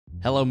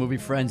Hello, movie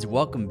friends.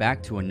 Welcome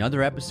back to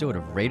another episode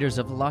of Raiders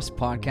of the Lost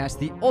Podcast,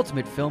 the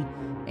ultimate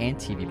film and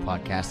TV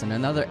podcast, and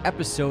another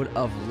episode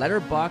of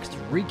Letterboxd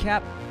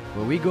Recap,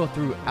 where we go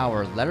through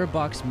our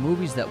Letterboxd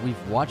movies that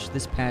we've watched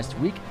this past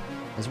week,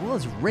 as well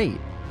as rate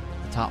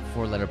the top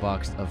 4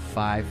 Letterboxd of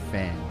 5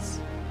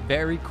 fans.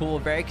 Very cool.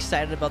 Very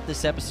excited about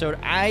this episode.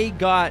 I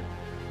got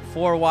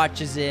 4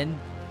 watches in.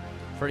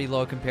 Pretty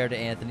low compared to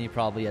Anthony,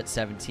 probably at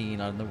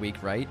 17 on the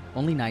week, right?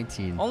 Only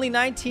 19. Only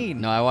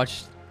 19. No, I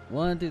watched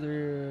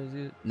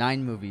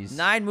 9 movies.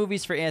 9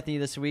 movies for Anthony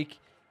this week,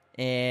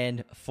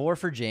 and 4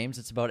 for James.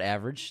 It's about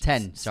average.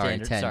 10. Sorry,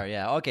 Standard. 10. Sorry,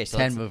 yeah. Okay, so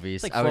 10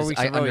 movies. It's like 4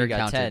 weeks in a row you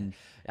got 10.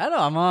 I don't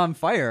know. I'm on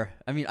fire.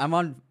 I'm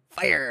on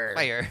fire.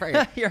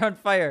 Fire. You're on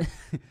fire.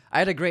 I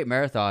had a great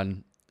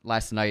marathon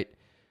last night,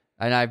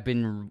 and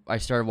I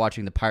started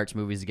watching the Pirates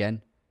movies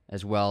again,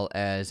 as well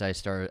as I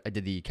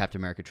did the Captain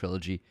America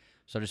trilogy.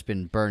 So I've just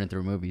been burning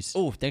through movies.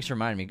 Oh, thanks for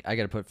reminding me. I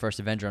got to put First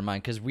Avenger on mine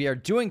because we are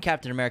doing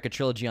Captain America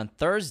trilogy on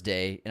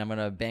Thursday, and I'm going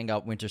to bang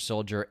out Winter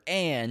Soldier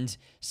and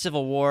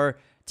Civil War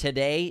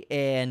today.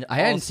 And I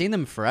hadn't seen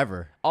them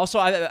forever. Also,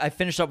 I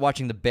finished up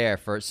watching The Bear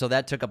first, so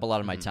that took up a lot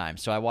of my time.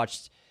 So I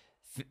watched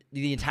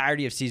the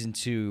entirety of season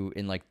 2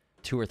 in like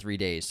 2 or 3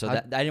 days. So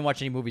I didn't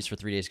watch any movies for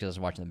 3 days because I was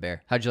watching The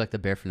Bear. How'd you like the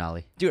Bear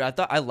finale? Dude,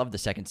 I loved the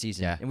second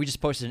season. Yeah. And we just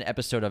posted an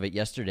episode of it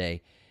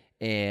yesterday.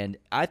 And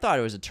I thought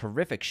it was a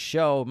terrific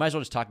show. Might as well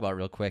just talk about it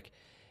real quick.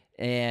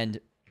 And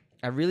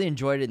I really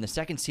enjoyed it. And the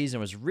second season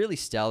was really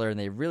stellar. And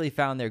they really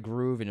found their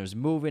groove. And it was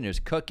moving. It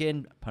was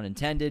cooking, pun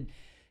intended.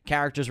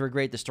 Characters were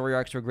great. The story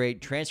arcs were great.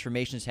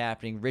 Transformations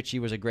happening. Richie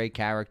was a great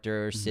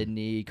character.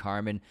 Sydney,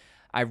 Carmen.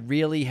 I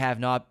really have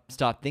not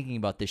stopped thinking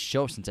about this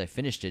show since I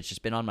finished it. It's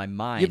just been on my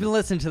mind. You've been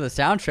listening to the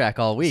soundtrack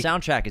all week. The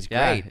soundtrack is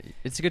great. Yeah,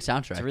 it's a good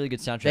soundtrack. It's a really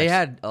good soundtrack. They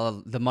had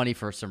the money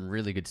for some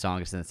really good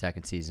songs in the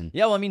second season.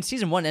 Yeah, well, I mean,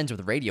 season 1 ends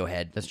with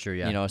Radiohead. That's true,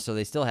 yeah. So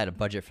they still had a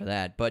budget for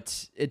that.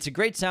 But it's a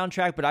great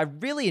soundtrack, but I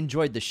really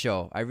enjoyed the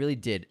show. I really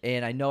did.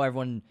 And I know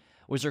everyone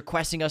was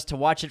requesting us to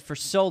watch it for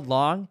so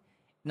long,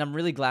 and I'm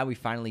really glad we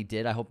finally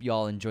did. I hope you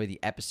all enjoy the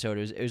episode.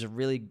 It was a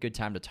really good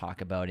time to talk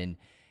about, and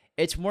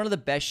it's one of the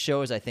best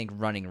shows, I think,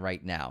 running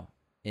right now.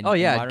 It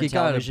modern got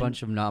television. a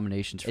bunch of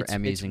nominations for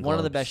Emmys it's and one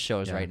of the Globes. best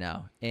shows right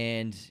now.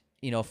 And,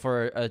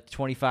 for a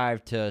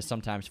 25 to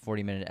sometimes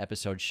 40-minute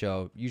episode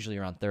show, usually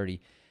around 30,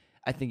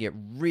 I think it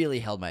really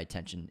held my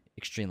attention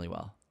extremely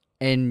well.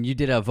 And you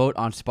did a vote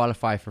on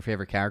Spotify for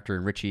favorite character,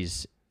 and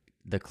Richie's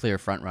the clear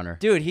front runner.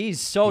 Dude,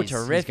 he's so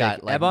terrific. He's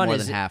got Ebon more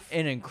is than half.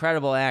 an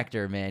incredible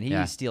actor, man. He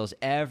Yeah. steals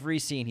every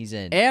scene he's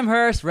in.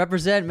 Amherst,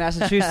 represent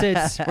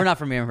Massachusetts. We're not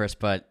from Amherst,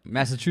 but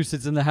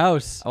Massachusetts in the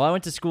house. Well, I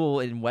went to school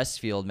in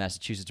Westfield,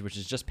 Massachusetts, which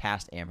is just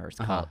past Amherst,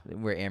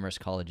 where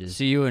Amherst College is.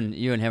 So you and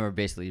him are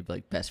basically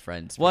like best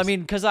friends. Well, I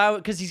mean,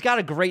 because he's got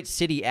a great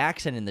city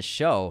accent in the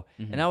show,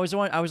 and I was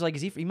like,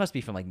 he must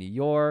be from like New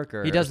York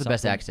or he does the something.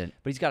 best accent,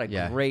 but he's got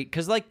a great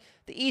because like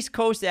the East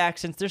Coast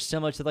accents, they're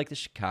similar to like the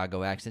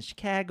Chicago accent.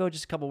 Chicago,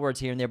 just a couple words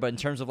here and there, but in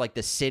terms of like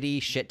the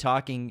city shit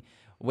talking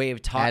way of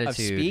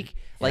speak,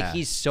 like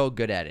he's so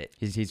good at it.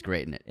 He's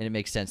great in it, and it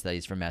makes sense that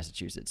he's from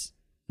Massachusetts.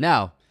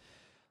 Now,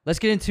 let's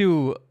get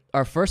into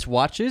our first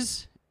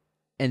watches,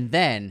 and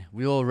then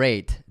we will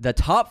rate the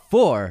top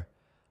 4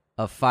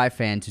 of 5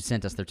 fans who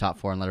sent us their top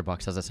 4 on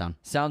Letterboxd. How's that sound?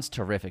 Sounds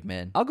terrific,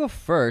 man. I'll go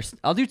first.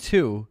 I'll do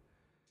 2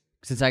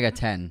 since I got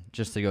 10,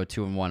 just to go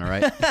 2 and 1. All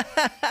right.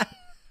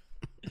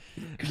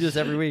 We do this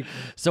every week.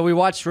 So we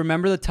watched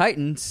Remember the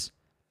Titans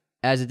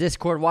as a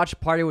Discord watch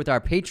party with our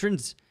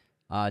patrons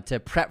to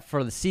prep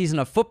for the season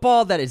of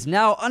football that is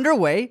now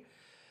underway.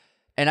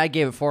 And I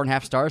gave it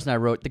 4.5 stars, and I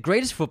wrote the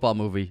greatest football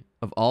movie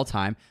of all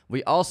time.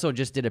 We also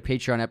just did a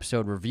Patreon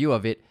episode review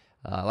of it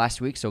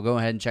last week, so go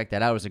ahead and check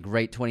that out. It was a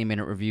great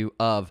 20-minute review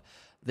of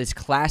this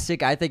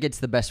classic. I think it's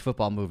the best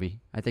football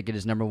movie. I think it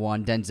is number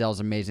 1. Denzel's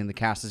amazing. The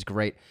cast is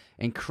great.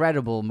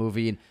 Incredible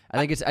movie. And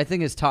I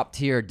think it's top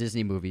tier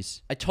Disney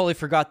movies. I totally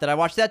forgot that I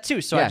watched that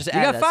too. So Yeah, I just you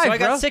added got that. 5, So I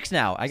bro. got 6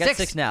 now. I got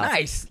 6 now.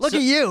 Nice. Look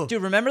at you.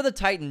 Dude, Remember the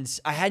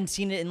Titans? I hadn't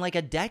seen it in like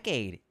a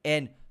decade.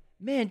 And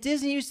man,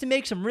 Disney used to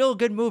make some real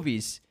good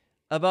movies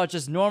about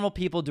just normal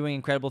people doing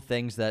incredible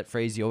things, that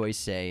phrase you always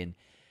say. And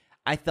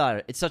I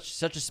thought it's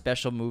such a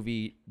special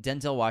movie.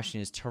 Denzel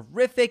Washington is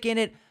terrific in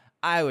it.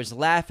 I was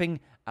laughing.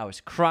 I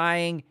was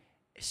crying.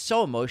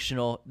 So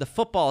emotional. The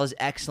football is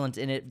excellent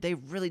in it. They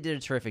really did a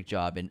terrific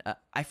job, and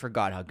I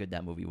forgot how good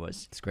that movie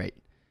was. It's great.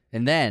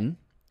 And then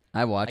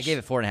I gave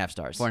it 4.5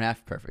 stars.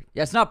 4.5, perfect.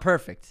 Yeah, it's not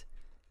perfect,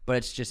 but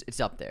it's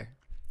up there.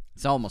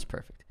 It's almost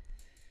perfect.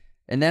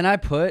 And then I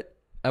put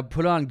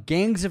on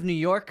Gangs of New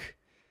York,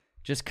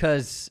 just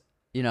because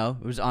it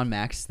was on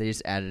Max. They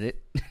just added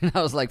it, and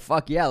I was like,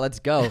 "Fuck yeah, let's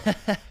go."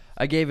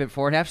 I gave it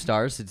 4.5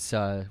 stars. It's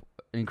an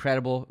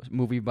incredible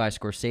movie by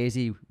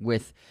Scorsese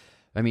with.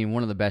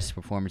 One of the best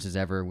performances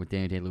ever with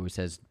Daniel Day-Lewis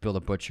as Bill the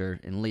Butcher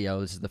and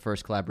Leo. This is the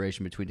first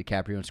collaboration between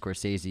DiCaprio and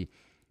Scorsese.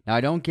 Now, I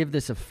don't give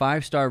this a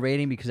 5-star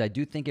rating because I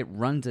do think it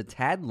runs a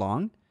tad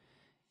long.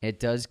 It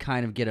does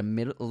kind of get a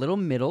little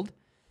middled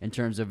in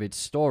terms of its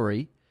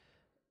story.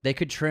 They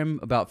could trim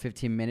about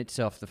 15 minutes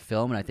off the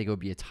film, and I think it would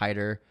be a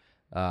tighter,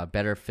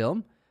 better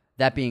film.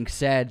 That being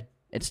said,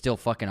 it's still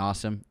fucking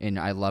awesome, and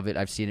I love it.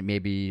 I've seen it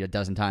maybe a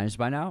dozen times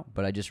by now,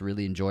 but I just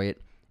really enjoy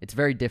it. It's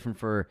very different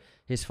for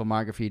his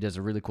filmography. He does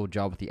a really cool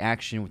job with the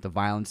action, with the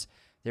violence.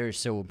 There's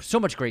so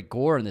much great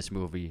gore in this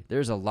movie.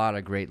 There's a lot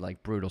of great,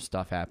 like, brutal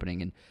stuff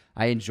happening, and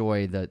I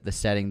enjoy the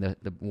setting,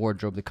 the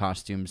wardrobe, the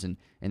costumes, and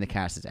the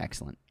cast is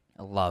excellent.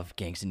 I love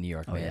Gangs in New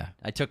York, man. Yeah.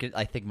 I took it,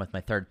 I think, with my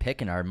third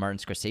pick in our Martin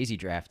Scorsese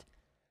draft.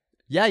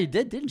 Yeah, you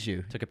did, didn't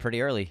you? Took it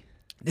pretty early.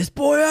 This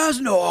boy has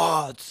no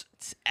heart.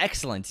 It's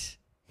excellent.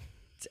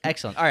 It's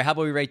excellent. All right, how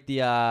about we rate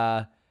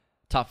the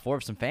top 4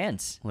 of some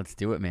fans? Let's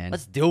do it, man.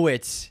 Let's do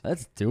it.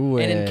 Let's do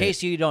it. And in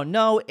case you don't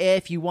know,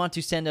 if you want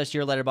to send us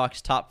your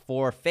Letterboxd top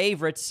 4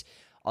 favorites,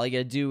 all you got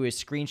to do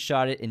is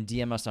screenshot it and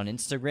DM us on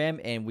Instagram,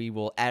 and we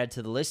will add it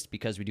to the list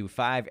because we do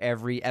 5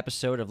 every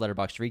episode of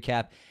Letterboxd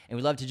Recap. And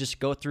we love to just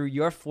go through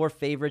your 4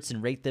 favorites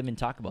and rate them and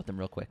talk about them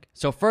real quick.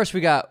 So first we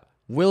got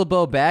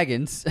Wilbo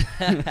Baggins.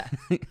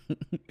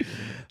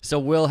 So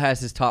Will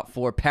has his top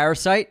 4.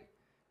 Parasite.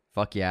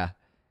 Fuck yeah.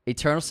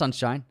 Eternal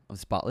Sunshine of the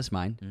Spotless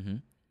Mind. Mm-hmm.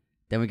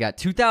 Then we got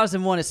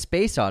 2001: A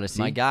Space Odyssey.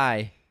 My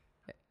guy.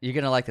 You're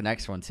going to like the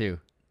next one, too.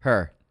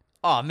 Her.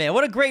 Oh, man,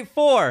 what a great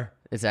 4.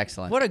 It's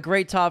excellent. What a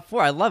great top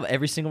 4. I love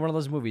every single one of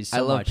those movies so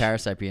I love much.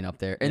 Parasite being up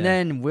there. And Yeah.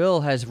 then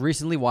Will has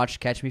recently watched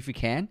Catch Me If You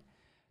Can,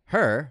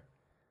 Her,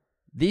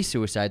 The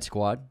Suicide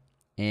Squad,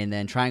 and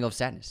then Triangle of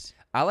Sadness.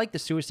 I like the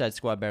Suicide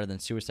Squad better than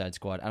Suicide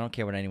Squad. I don't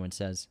care what anyone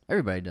says.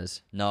 Everybody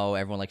does. No,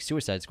 everyone likes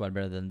Suicide Squad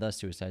better than the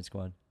Suicide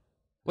Squad.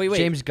 Wait.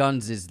 James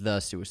Gunn's is The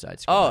Suicide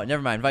Squad. Oh,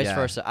 never mind. Vice Yeah.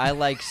 versa. I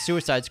like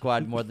Suicide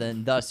Squad more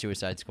than the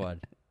Suicide Squad.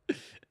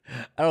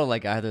 I don't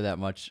like either that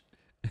much.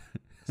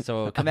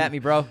 So come at me,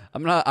 bro.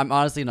 I'm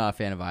honestly not a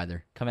fan of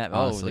either. Come at me.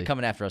 Honestly. Oh, they're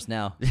coming after us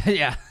now.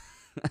 Yeah.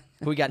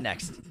 Who we got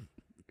next?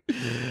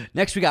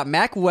 Next, we got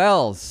Mac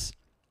Wells.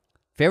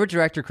 Favorite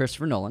director,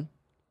 Christopher Nolan.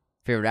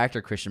 Favorite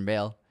actor, Christian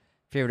Bale.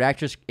 Favorite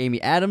actress,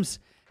 Amy Adams.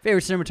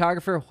 Favorite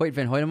cinematographer, Hoyt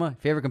van Hoytema.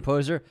 Favorite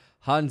composer,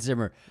 Hans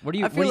Zimmer.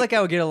 I feel like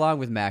I would get along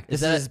with Mac.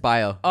 This is his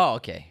bio. Oh,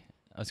 okay.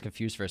 I was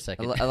confused for a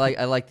second. I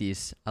like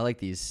these. I like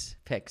these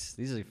picks.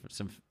 These are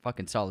some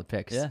fucking solid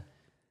picks. Yeah.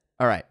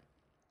 All right.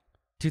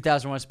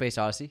 2001: Space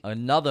Odyssey.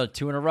 Another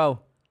 2 in a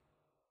row.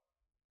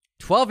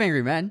 12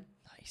 Angry Men.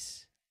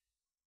 Nice.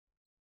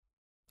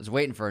 I was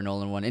waiting for a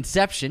Nolan one.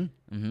 Inception.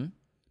 Mm-hmm.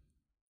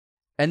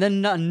 And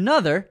then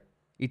another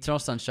Eternal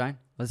Sunshine.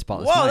 Let's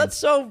Spotless Whoa, Mind. that's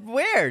so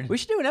weird. We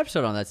should do an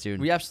episode on that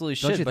soon. We absolutely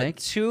should. Don't you but think?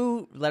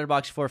 2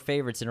 Letterboxd 4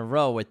 favorites in a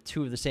row with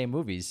 2 of the same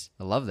movies.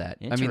 I love that.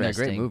 I mean, they're great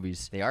Interesting.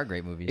 movies. They are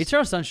great movies.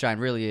 Eternal Sunshine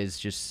really is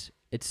just,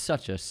 it's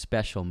such a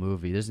special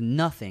movie. There's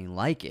nothing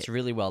like it. It's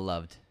really well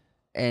loved.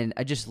 And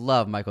I just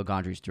love Michael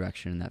Gondry's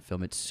direction in that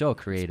film. It's so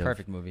creative. It's a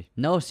perfect movie.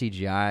 No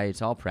CGI.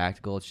 It's all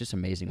practical. It's just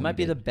amazing. It might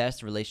be the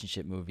best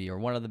relationship movie or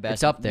one of the best.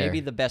 It's up there. Maybe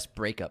the best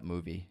breakup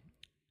movie.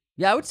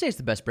 Yeah, I would say it's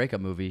the best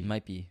breakup movie. It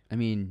might be. I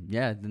mean,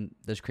 yeah, then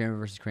there's Kramer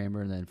versus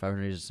Kramer, and then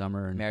 500 Days of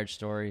Summer, and Marriage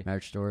Story.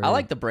 Marriage Story. I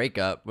like the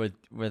breakup with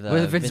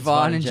Vince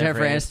Vaughn and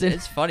Jennifer Aniston.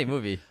 It's a funny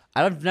movie.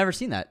 I've never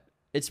seen that.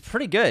 It's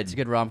pretty good. It's a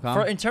good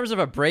rom-com. In terms of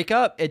a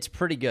breakup, it's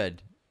pretty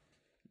good.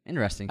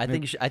 Interesting. I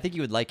think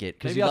you would like it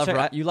because Maybe I'll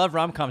check- you love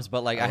rom-coms,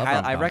 but like I love I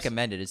rom-coms.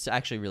 recommend it. It's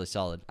actually really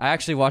solid I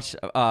actually watched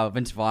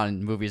Vince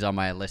Vaughn movies on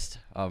my list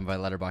of my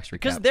Letterboxd recap.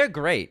 because they're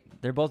great.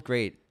 They're both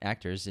great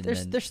actors and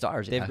they're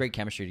stars. they Yeah. have great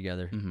chemistry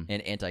together Mhm.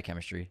 and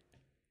anti-chemistry.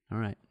 All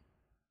right.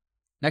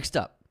 Next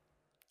up,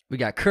 we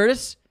got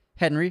Curtis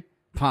Henry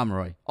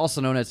Pomeroy, also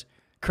known as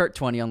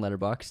Kurt20 on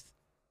Letterboxd.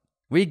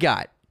 We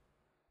got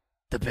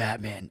The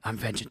Batman. I'm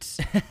Vengeance.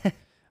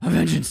 I'm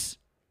Vengeance.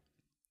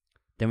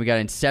 Then we got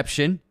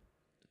Inception.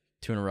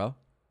 2 in a row.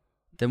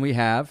 Then we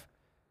have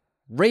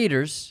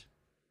Raiders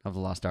of the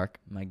Lost Ark,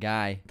 My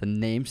guy. The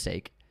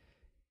Namesake.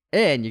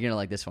 And you're going to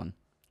like this one,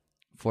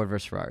 Ford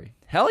vs. Ferrari.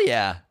 Hell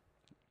yeah!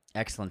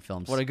 Excellent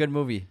films. What a good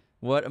movie.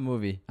 What a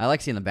movie. I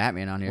like seeing the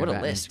Batman on here. What a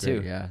Batman's list,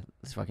 great. too. Yeah,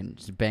 it's fucking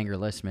just a banger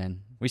list,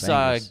 man. We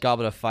saw Bangers.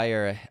 Goblet of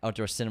Fire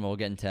outdoor cinema. We'll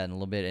get into that in a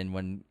little bit. And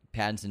when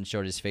Pattinson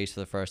showed his face for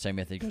the first time,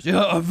 Anthony goes,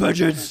 "Yeah, I'm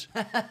vengeance."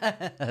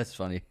 That's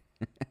funny.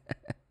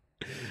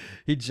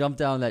 He jumped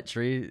down that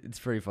tree. It's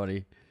pretty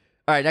funny.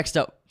 All right, next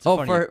up.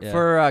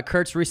 For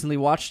Kurt's recently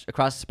watched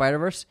Across the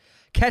Spider-Verse,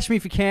 Catch Me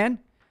If You Can,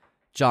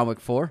 John Wick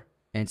 4,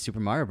 and Super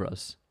Mario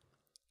Bros.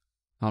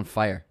 On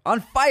fire. On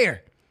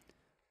fire!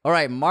 All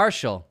right,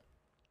 Marshall.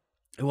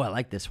 Oh, I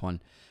like this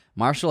one.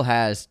 Marshall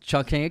has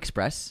Chungking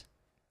Express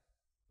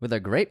with a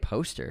great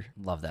poster.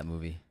 Love that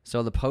movie.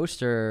 So the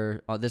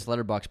poster, this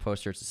letterbox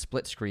poster, it's a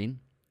split screen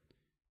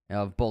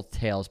of both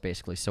tales,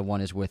 basically. So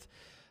one is with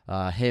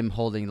him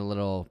holding the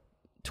little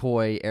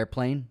toy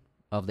airplane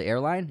of the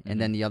airline, and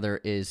then the other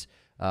is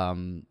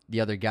the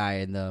other guy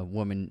and the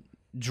woman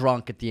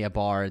drunk at the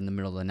bar in the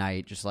middle of the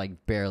night, just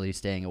like barely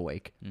staying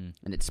awake. And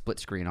it's split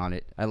screen on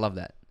it. I love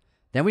that.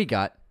 Then we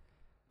got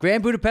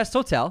Grand Budapest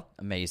Hotel,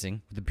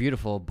 Amazing. with a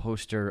beautiful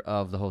poster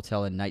of the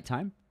hotel at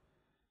nighttime.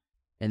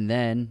 And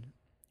then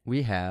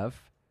we have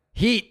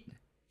Heat.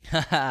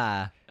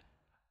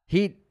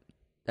 Heat.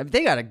 I mean,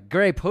 they got a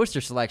great poster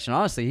selection.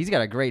 Honestly, he's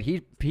got a great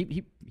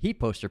Heat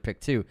poster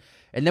pick too.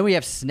 And then we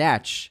have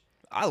Snatch.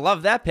 I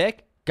love that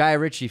pick. Guy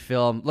Ritchie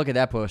film. Look at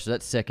that poster.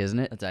 That's sick, isn't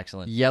it? That's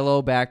excellent.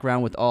 Yellow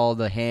background with all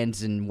the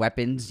hands and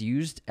weapons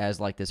used as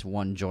like this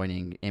one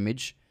joining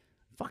image.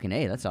 Fucking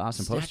A, that's an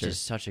awesome poster. That's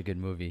just such a good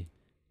movie.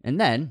 And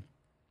then,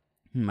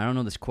 I don't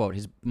know this quote.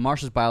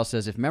 Marshall's bio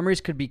says, if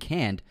memories could be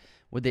canned,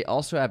 would they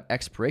also have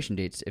expiration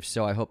dates? If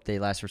so, I hope they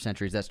last for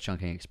centuries. That's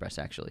Chungking Express,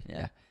 actually.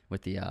 Yeah,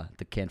 with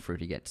the canned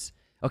fruit he gets.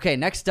 Okay,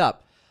 next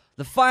up,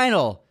 the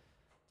final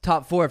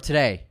top 4 of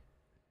today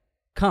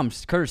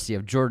comes courtesy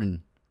of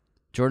Jordan.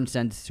 Jordan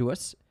sends to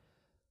us.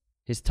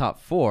 His top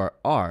 4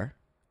 are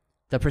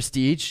The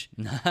Prestige.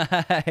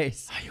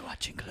 Nice. Are you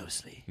watching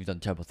closely? You've done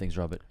terrible things,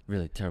 Robert.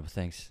 Really terrible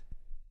things.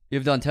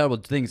 You've done terrible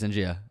things,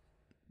 Angia.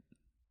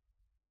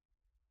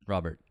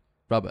 Robert.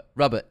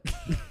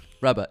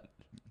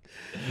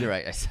 You're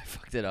right. I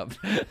fucked it up.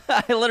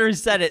 I literally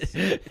said it.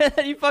 And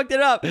then you fucked it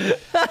up.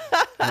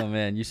 Oh,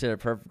 man. You said it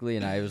perfectly,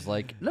 and I was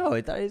like, no.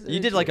 You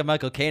did like a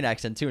Michael Caine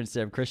accent, too,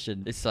 instead of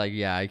Christian. It's like,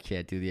 yeah, I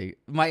can't do the...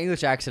 My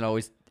English accent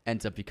always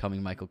ends up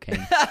becoming Michael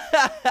Caine.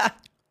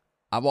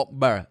 I won't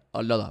bear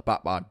another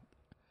Batman.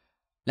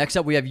 Next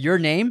up, we have Your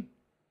Name.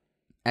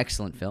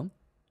 Excellent film.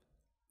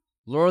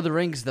 Lord of the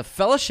Rings, The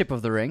Fellowship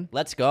of the Ring.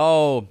 Let's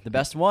go. The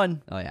best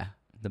one. Oh, yeah.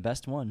 The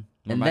best one.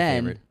 My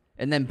favorite.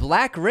 And then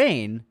Black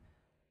Rain,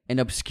 an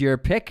obscure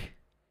pick.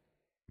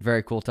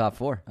 Very cool top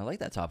 4. I like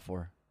that top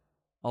 4.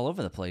 All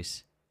over the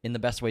place. In the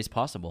best ways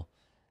possible.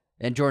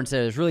 And Jordan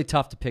said it was really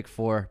tough to pick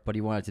 4, but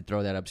he wanted to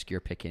throw that obscure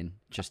pick in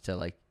just to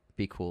like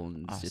be cool.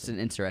 And awesome. It's an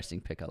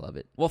interesting pick. I love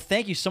it. Well,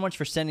 thank you so much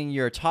for sending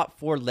your top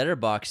 4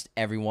 Letterboxd,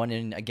 everyone.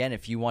 And again,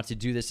 if you want to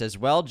do this as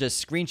well,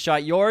 just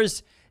screenshot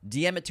yours,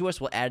 DM it to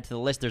us. We'll add it to the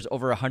list. There's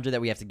over 100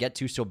 that we have to get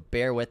to, so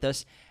bear with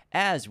us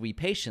as we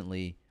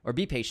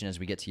be patient as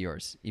we get to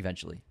yours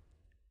eventually.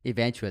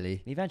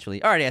 Eventually.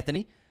 All right,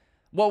 Anthony.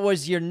 What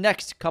was your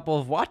next couple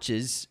of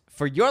watches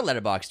for your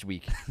Letterboxd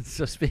week?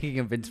 So speaking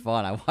of Vince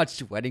Vaughn, I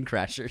watched Wedding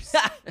Crashers.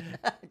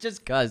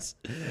 Just cuz.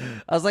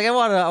 I was like, I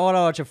want to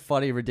watch a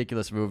funny,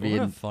 ridiculous movie.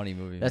 What a funny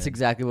movie. That's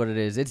exactly what it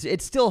is.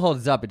 It still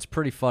holds up. It's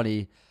pretty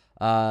funny.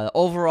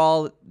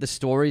 Overall, the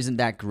story isn't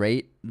that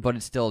great, but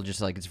it's still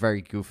just like, it's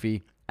very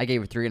goofy. I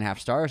gave it 3.5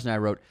 stars, and I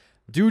wrote,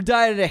 dude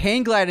died in a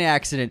hang gliding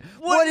accident.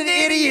 What an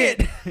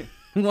idiot!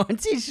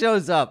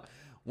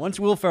 Once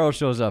Will Ferrell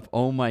shows up,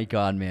 oh my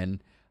God,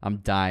 man, I'm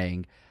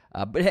dying.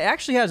 But it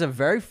actually has a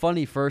very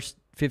funny first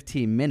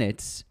 15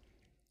 minutes.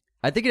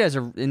 I think it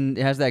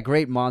has that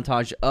great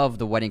montage of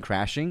the wedding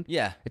crashing.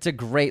 Yeah. It's a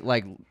great,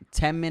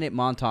 10-minute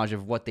montage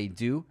of what they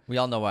do. We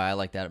all know why I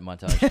like that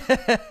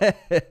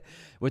montage.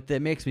 With the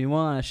makes me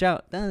want to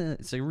shout.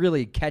 It's a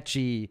really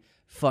catchy,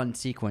 fun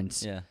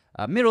sequence. Yeah.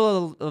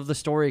 Middle of the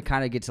story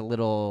kind of gets a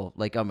little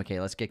okay,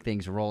 let's get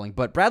things rolling.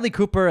 But Bradley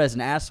Cooper as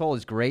an asshole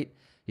is great.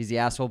 He's the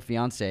asshole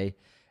fiance.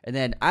 And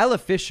then Isla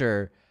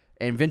Fisher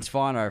and Vince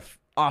Vaughn are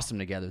awesome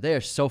together. They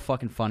are so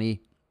fucking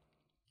funny.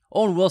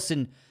 Owen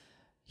Wilson,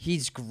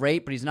 he's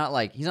great, but he's not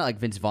like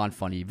Vince Vaughn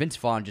funny. Vince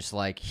Vaughn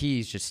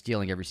he's just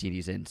stealing every scene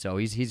he's in. So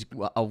he's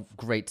a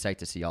great sight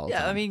to see all the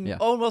time. I mean,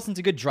 Owen Wilson's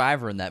a good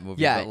driver in that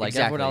movie. Yeah, but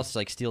exactly. Everyone else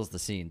steals the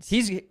scenes.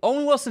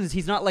 Owen Wilson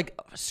he's not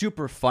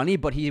super funny,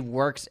 but he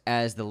works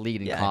as the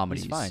lead in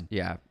comedies. He's fine.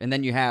 Yeah, and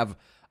then you have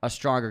a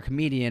stronger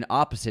comedian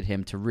opposite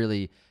him to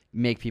really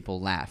make people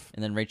laugh.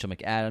 And then Rachel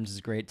McAdams is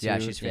great too. Yeah,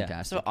 she's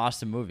fantastic. It's an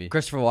awesome movie.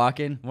 Christopher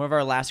Walken, one of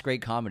our last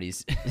great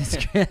comedies.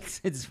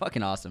 It's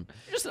fucking awesome.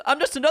 I'm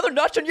just another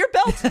notch on your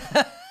belt.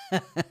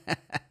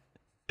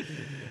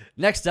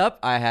 Next up,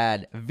 I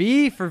had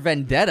V for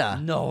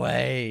Vendetta. No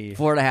way.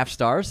 4.5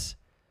 stars.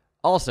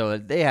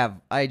 Also,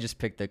 I just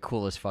picked the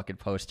coolest fucking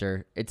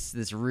poster. It's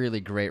this really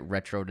great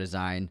retro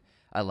design.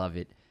 I love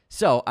it.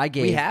 So I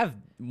gave... We have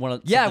one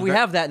of... Yeah, we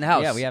have that in the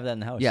house. Yeah, we have that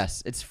in the house.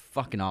 Yes, it's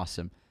fucking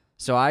awesome.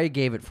 So I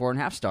gave it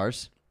 4.5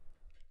 stars,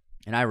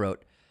 and I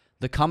wrote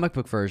the comic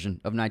book version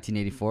of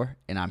 1984,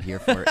 and I'm here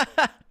for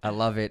it. I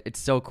love it.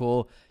 It's so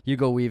cool.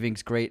 Hugo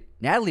Weaving's great.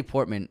 Natalie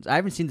Portman, I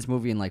haven't seen this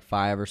movie in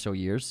 5 or so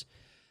years.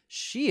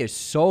 She is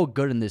so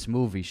good in this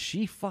movie.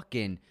 She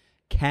fucking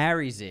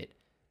carries it.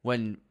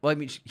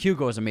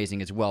 Hugo is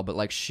amazing as well,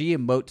 but she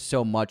emotes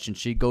so much, and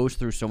she goes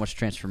through so much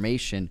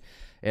transformation,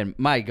 and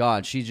my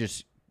God, she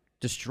just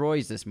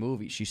destroys this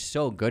movie. She's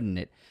so good in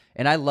it,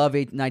 and I love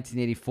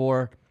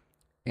 1984.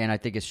 And I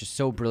think it's just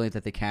so brilliant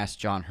that they cast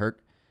John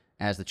Hurt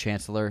as the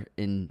Chancellor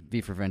in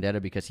V for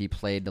Vendetta because he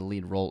played the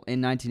lead role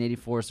in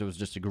 1984. So it was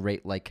just a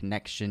great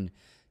connection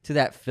to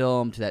that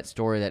film, to that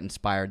story that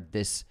inspired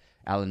this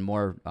Alan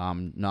Moore,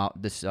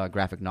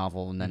 graphic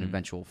novel and then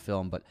eventual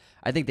film. But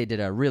I think they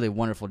did a really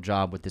wonderful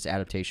job with this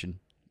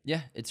adaptation.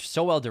 Yeah, it's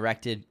so well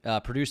directed,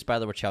 produced by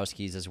the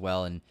Wachowskis as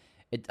well, and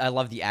I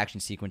love the action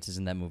sequences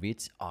in that movie.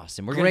 It's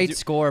awesome. Great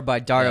score by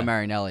Dario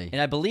Marinelli.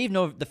 And I believe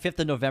the 5th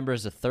of November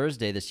is a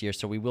Thursday this year,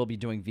 so we will be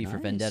doing V for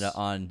Vendetta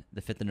on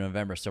the 5th of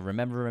November. So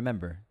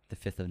remember, the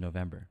 5th of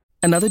November.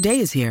 Another day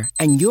is here,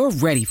 and you're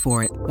ready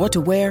for it. What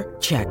to wear?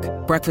 Check.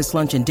 Breakfast,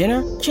 lunch, and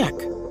dinner? Check.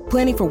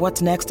 Planning for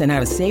what's next and how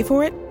to save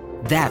for it?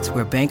 That's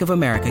where Bank of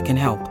America can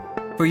help.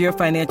 For your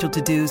financial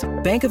to-dos,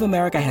 Bank of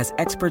America has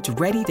experts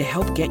ready to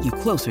help get you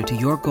closer to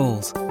your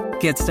goals.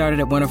 Get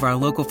started at one of our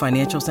local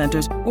financial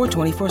centers or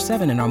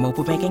 24/7 in our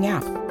mobile banking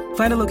app.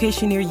 Find a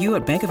location near you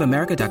at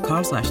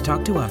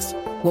bankofamerica.com/talktous.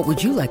 What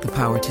would you like the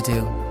power to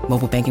do?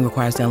 Mobile banking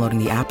requires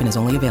downloading the app and is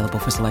only available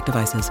for select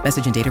devices.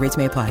 Message and data rates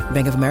may apply.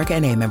 Bank of America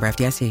N.A., member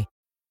FDIC.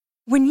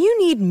 When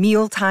you need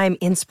mealtime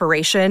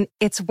inspiration,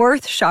 it's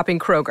worth shopping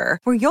Kroger,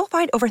 where you'll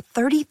find over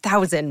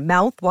 30,000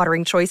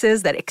 mouth-watering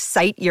choices that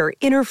excite your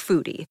inner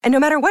foodie. And no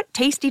matter what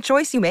tasty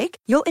choice you make,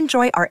 you'll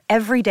enjoy our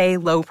everyday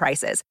low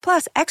prices,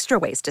 plus extra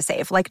ways to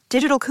save, like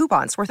digital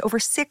coupons worth over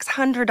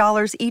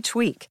 $600 each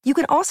week. You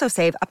can also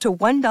save up to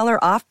 $1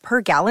 off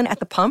per gallon at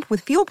the pump with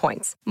fuel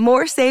points.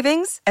 More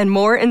savings and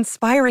more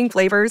inspiring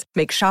flavors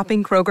make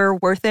shopping Kroger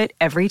worth it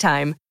every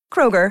time.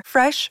 Kroger,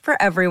 fresh for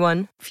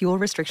everyone. Fuel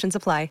restrictions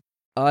apply.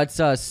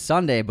 It's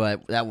Sunday,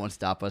 but that won't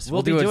stop us.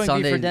 We'll be do it doing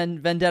Sunday. V for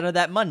Vendetta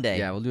that Monday.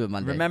 Yeah, we'll do it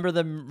Monday. Remember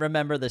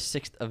the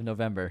 6th of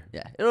November.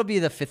 Yeah, it'll be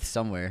the 5th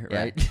somewhere,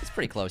 right? It's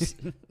pretty close.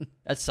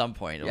 At some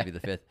point, it'll be the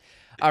 5th.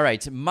 All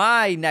right,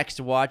 my next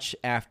watch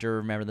after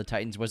Remember the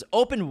Titans was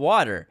Open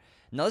Water.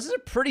 Now, this is a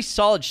pretty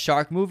solid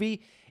shark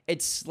movie.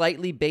 It's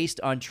slightly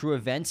based on true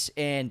events,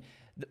 and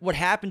what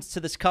happens to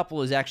this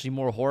couple is actually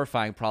more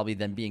horrifying probably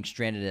than being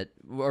stranded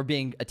or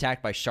being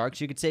attacked by sharks,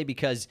 you could say,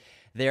 because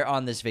they're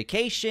on this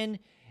vacation,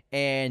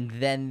 and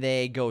then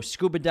they go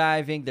scuba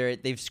diving.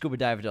 They've scuba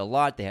dived a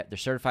lot. They're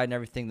certified and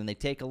everything. Then they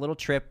take a little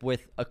trip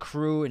with a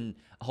crew and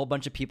a whole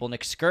bunch of people, an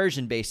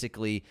excursion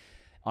basically,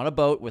 on a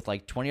boat with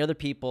like 20 other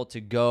people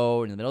to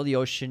go in the middle of the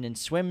ocean and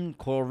swim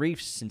coral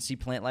reefs and see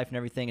plant life and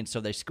everything. And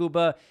so they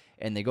scuba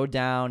and they go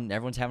down and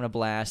everyone's having a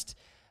blast,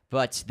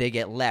 but they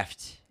get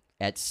left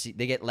at sea.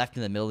 They get left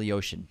in the middle of the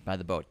ocean by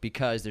the boat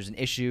because there's an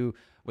issue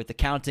with the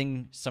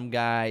counting. Some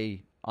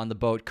guy on the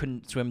boat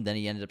couldn't swim, then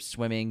he ended up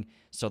swimming,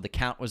 so the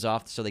count was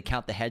off. So they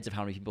count the heads of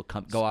how many people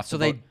go off. So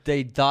the boat.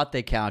 they thought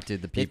they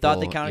counted the people. They thought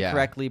they counted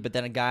correctly, but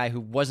then a guy who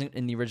wasn't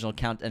in the original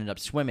count ended up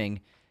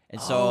swimming, and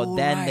so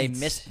then they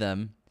missed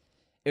them.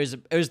 It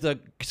was the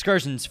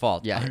excursion's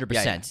fault. Yeah,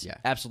 100%. Yeah.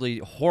 Absolutely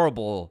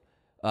horrible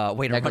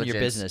way to run your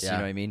business. Yeah. You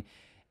know what I mean?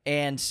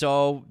 And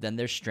so then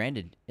they're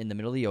stranded in the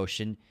middle of the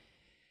ocean.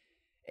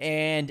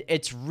 And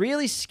it's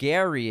really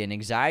scary and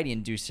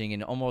anxiety-inducing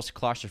and almost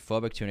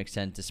claustrophobic to an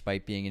extent,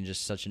 despite being in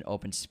just such an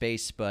open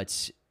space.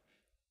 But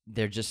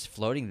they're just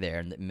floating there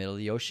in the middle of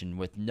the ocean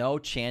with no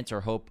chance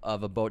or hope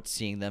of a boat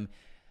seeing them.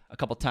 A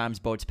couple times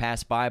boats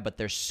pass by, but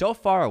they're so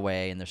far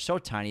away and they're so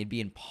tiny, it'd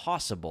be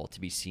impossible to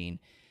be seen.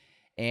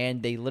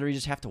 And they literally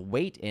just have to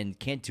wait and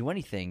can't do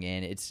anything.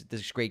 And it's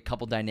this great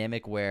couple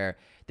dynamic where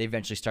they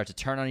eventually start to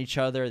turn on each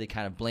other. They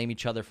kind of blame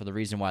each other for the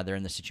reason why they're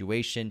in the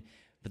situation.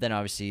 But then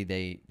obviously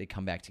they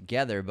come back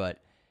together.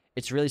 But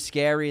it's really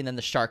scary. And then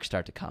the sharks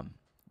start to come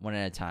one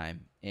at a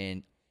time.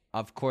 And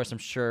of course, I'm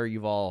sure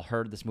you've all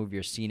heard of this movie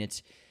or seen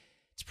it.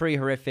 It's pretty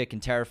horrific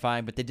and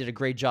terrifying, but they did a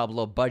great job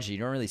low budget. You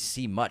don't really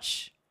see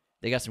much.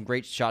 They got some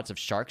great shots of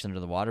sharks under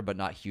the water, but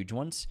not huge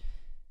ones.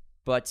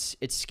 But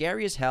it's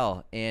scary as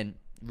hell and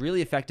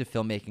really effective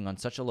filmmaking on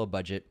such a low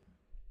budget.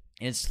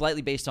 And it's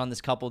slightly based on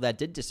this couple that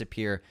did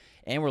disappear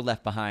and were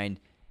left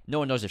behind. No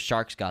one knows if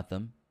sharks got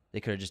them. They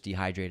could have just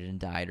dehydrated and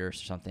died or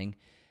something.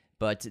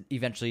 But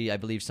eventually, I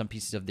believe some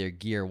pieces of their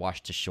gear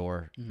washed to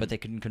shore, but they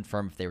couldn't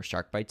confirm if they were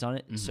shark bites on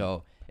it.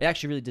 So it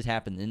actually really did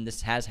happen, and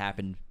this has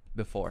happened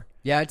before.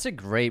 Yeah, it's a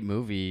great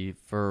movie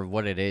for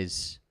what it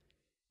is.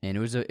 And it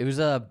was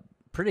a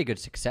pretty good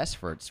success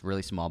for its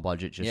really small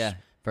budget. Just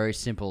very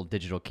simple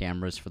digital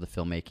cameras for the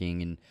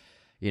filmmaking, and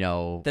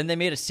Then they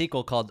made a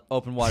sequel called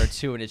Open Water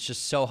 2, and it's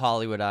just so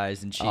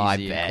Hollywoodized and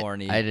cheesy and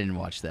corny. I didn't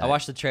watch that. I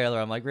watched the trailer.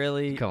 I'm like,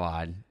 really? Come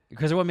on,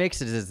 because what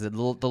makes it is the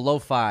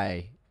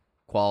lo-fi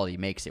quality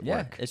makes it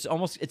work. It's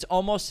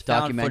almost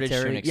found footage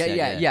to an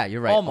extent. Yeah.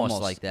 You're right.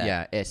 Almost like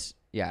that.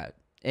 Yeah.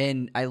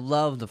 And I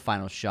love the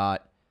final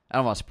shot. I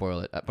don't want to spoil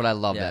it, but I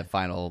love that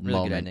final really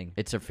moment. good ending.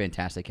 It's a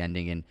fantastic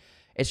ending, and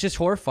it's just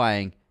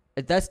horrifying.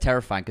 That's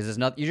terrifying because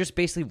you're just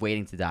basically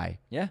waiting to die.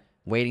 Yeah,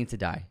 waiting to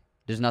die.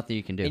 There's nothing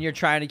you can do. And you're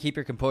trying to keep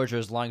your composure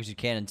as long as you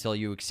can until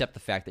you accept the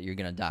fact that you're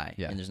going to die.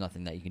 Yeah. And there's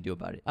nothing that you can do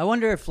about it. I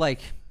wonder if,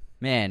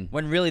 man.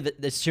 When really,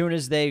 as soon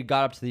as they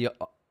got up to the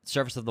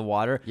surface of the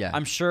water,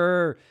 I'm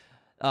sure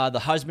the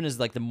husband is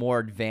like the more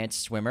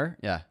advanced swimmer.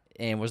 Yeah.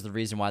 And was the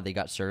reason why they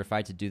got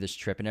certified to do this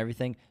trip and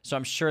everything. So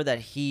I'm sure that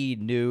he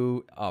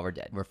knew, we're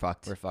dead. We're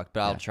fucked. But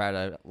I'll try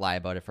to lie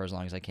about it for as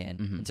long as I can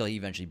until he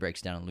eventually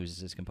breaks down and loses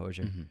his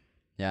composure.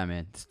 Yeah,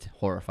 man. It's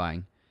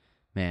horrifying.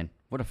 Man,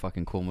 what a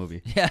fucking cool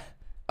movie. Yeah.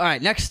 All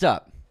right, next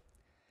up.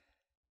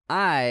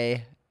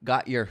 I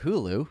got your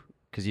Hulu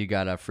because you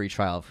got a free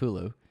trial of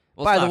Hulu.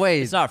 Well, by the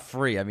way, it's not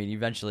free. I mean,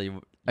 eventually.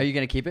 Are you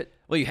going to keep it?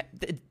 Well,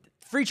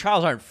 free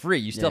trials aren't free.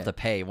 You still have to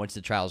pay once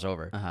the trial's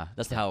over.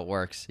 That's how it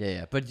works.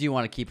 Yeah. But do you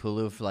want to keep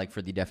Hulu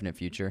for the definite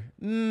future?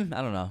 I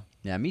don't know.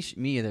 Yeah, me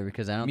either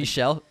because I don't.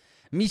 Michelle.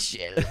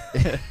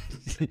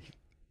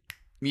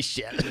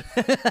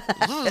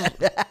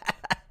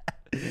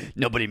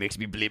 Nobody makes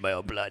me bleed my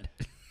own blood.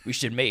 We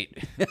should mate.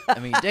 I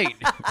mean, date.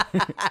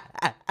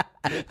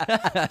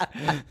 I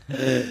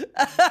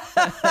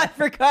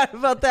forgot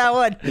about that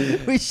one.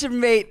 We should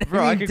mate.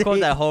 Bro, I could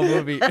quote that whole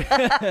movie.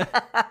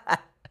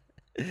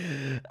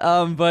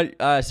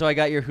 So I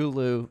got your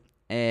Hulu,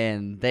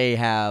 and they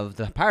have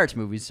the Pirates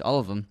movies, all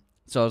of them.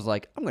 So I was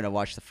like, I'm gonna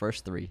watch the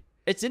first 3.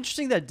 It's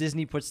interesting that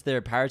Disney puts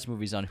their Pirates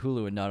movies on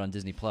Hulu and not on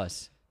Disney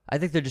Plus. I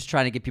think they're just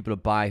trying to get people to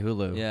buy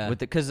Hulu. Yeah.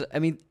 Because I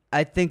mean,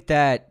 I think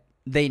that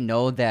they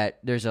know that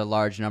there's a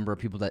large number of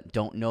people that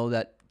don't know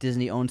that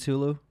Disney owns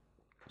Hulu.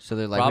 So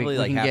they're like, probably we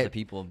like can half get, the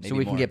people. Maybe so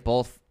we more. can get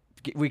both.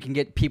 We can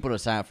get people to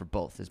sign up for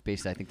both. Is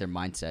basically, I think, their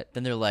mindset.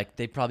 Then they're like,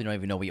 they probably don't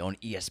even know we own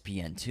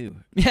ESPN too.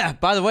 Yeah.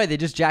 By the way, they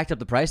just jacked up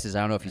the prices.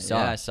 I don't know if you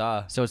saw. Yeah, I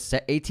saw. So it's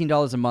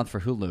 $18 a month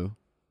for Hulu,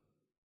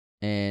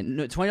 and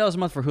no, $20 a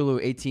month for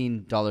Hulu,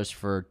 $18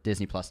 for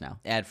Disney Plus now.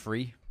 Ad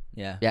free.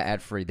 Yeah. Yeah,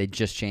 ad free. They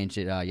just changed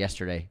it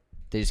yesterday.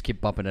 They just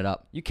keep bumping it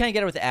up. You can't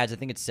get it with ads. I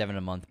think it's $7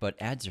 a month, but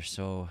ads are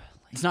so.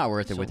 It's not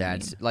worth it so with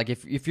ads. lean. Like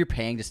if you're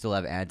paying to still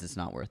have ads, it's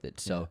not worth it.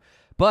 So,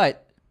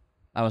 but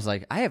I was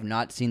like, I have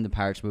not seen the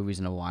Pirates movies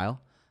in a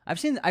while. I've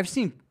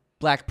seen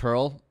Black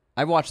Pearl.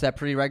 I watch that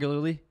pretty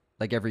regularly,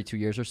 like every 2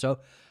 years or so.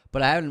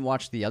 But I haven't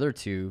watched the other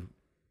two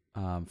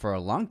for a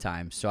long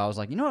time. So I was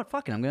like, you know what?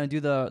 Fuck it. I'm gonna do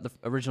the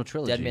original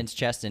trilogy. Dead Man's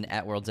Chest and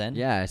At World's End.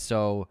 Yeah.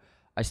 So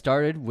I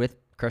started with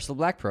Curse of the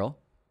Black Pearl.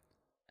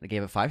 I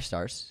gave it 5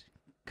 stars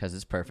because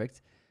it's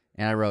perfect.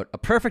 And I wrote, a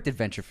perfect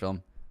adventure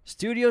film.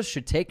 Studios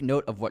should take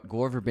note of what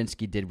Gore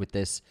Verbinski did with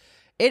this.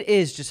 It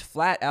is just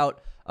flat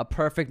out a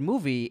perfect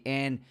movie.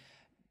 And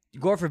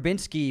Gore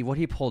Verbinski, what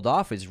he pulled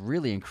off is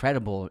really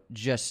incredible.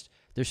 Just,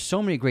 there's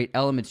so many great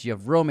elements. You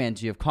have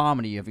romance, you have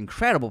comedy, you have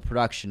incredible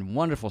production,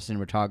 wonderful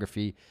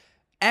cinematography,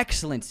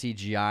 excellent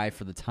CGI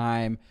for the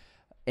time,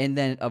 and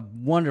then a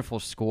wonderful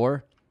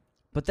score.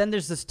 But then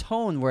there's this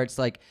tone where it's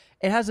like,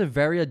 it has a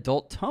very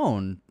adult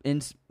tone,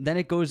 and then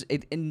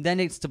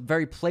it's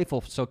very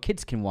playful, so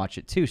kids can watch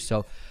it too.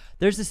 So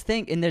there's this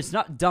thing, and it's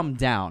not dumbed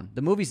down.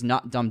 The movie's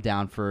not dumbed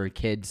down for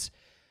kids.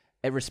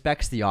 It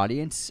respects the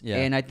audience,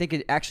 and I think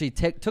it actually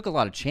took a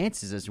lot of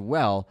chances as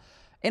well.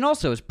 And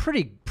also, it's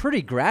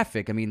pretty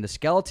graphic. I mean, the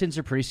skeletons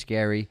are pretty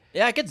scary.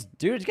 Yeah, it gets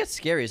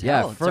scary as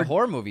hell. It's a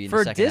horror movie in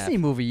for the a second Disney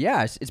half. movie.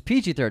 Yes, it's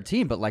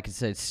PG-13, but like I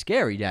said, it's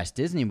scary. Yes,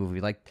 Disney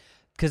movie, like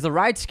because the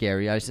ride's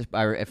scary. I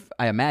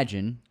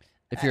imagine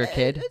if you're a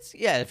kid.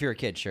 If you're a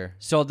kid, sure.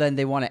 So then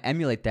they want to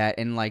emulate that,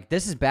 and like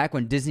this is back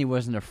when Disney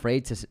wasn't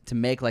afraid to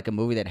make like a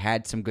movie that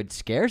had some good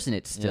scares in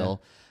it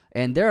still.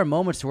 And there are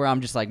moments where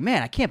I'm just like,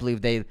 man, I can't believe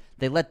they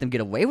let them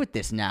get away with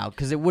this now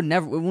because it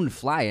wouldn't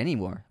fly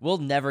anymore. We'll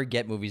never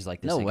get movies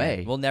like this. No again.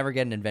 way. We'll never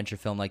get an adventure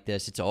film like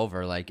this. It's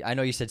over. Like I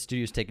know you said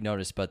studios take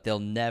notice, but they'll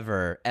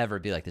never ever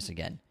be like this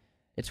again.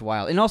 It's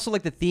wild. And also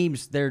like the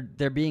themes,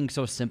 they're being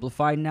so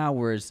simplified now,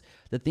 whereas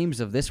the themes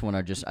of this one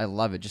are just, I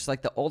love it. Just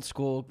like the old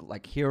school,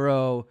 like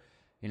hero,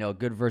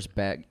 good versus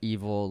bad,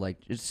 evil. Like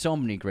there's so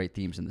many great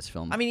themes in this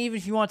film. I mean, even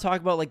if you want to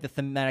talk about like the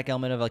thematic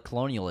element of like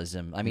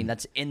colonialism, I mean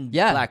that's in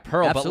Yeah, Black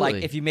Pearl. absolutely. But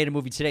like if you made a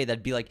movie today,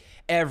 that'd be like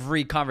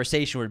every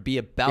conversation would be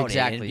about it.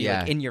 And it'd be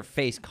like in your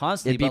face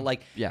constantly. But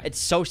like it's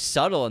so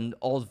subtle, and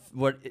all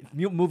what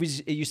movies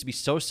it used to be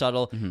so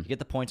subtle. You get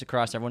the points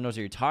across, everyone knows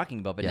what you're talking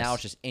about. But now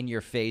it's just in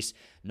your face,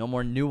 no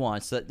more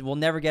nuance. So we'll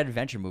never get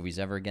adventure movies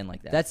ever again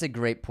like that. That's a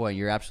great point.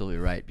 You're absolutely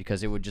right,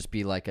 because it would just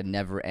be like a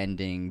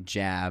never-ending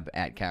jab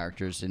at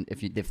characters, and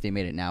if they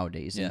made it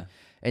nowadays,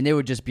 and they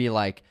would just be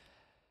like,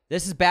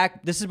 this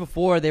is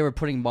before they were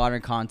putting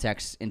modern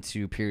context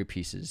into period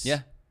pieces,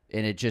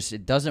 and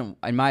it doesn't,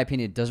 in my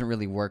opinion, it doesn't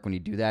really work when you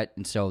do that,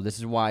 and so this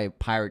is why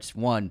Pirates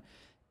 1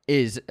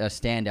 is a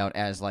standout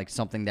as like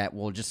something that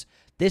will just,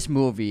 this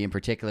movie in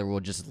particular will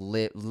just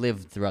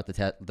live throughout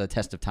the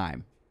test of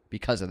time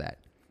because of that.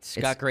 It's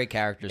got great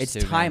characters. It's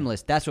too,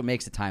 Timeless. Man. That's what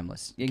makes it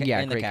timeless. Yeah,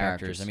 and great the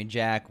characters. I mean,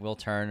 Jack, Will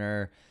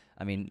Turner.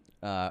 I mean,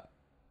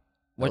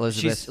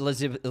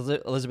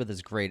 Elizabeth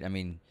is great. I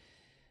mean,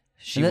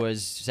 she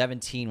was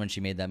 17 when she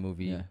made that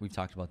movie. Yeah. We've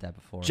talked about that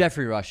before.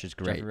 Jeffrey Rush is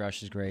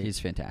great. He's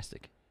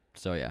fantastic.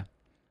 So yeah.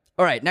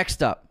 All right,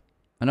 next up,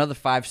 another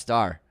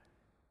 5-star.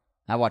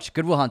 I watched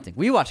Good Will Hunting.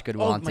 We watched Good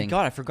Will Hunting. Oh my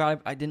god, I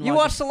forgot. I didn't. You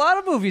watched a lot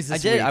of movies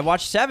this week. I did. I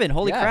watched 7.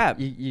 Holy crap!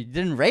 You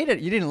didn't rate it.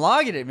 You didn't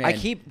log it, man.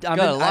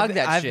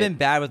 I've been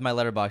bad with my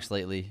Letterboxd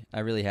lately. I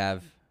really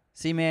have.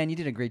 See, man, you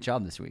did a great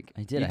job this week.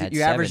 I did.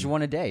 You averaged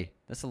 1 a day.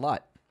 That's a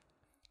lot.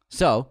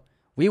 So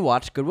we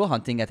watched Good Will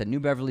Hunting at the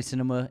New Beverly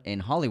Cinema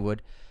in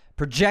Hollywood,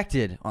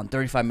 projected on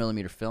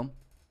 35mm film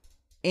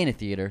in a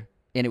theater,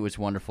 and it was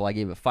wonderful. I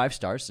gave it 5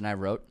 stars, and I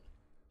wrote,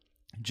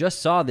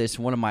 just saw this,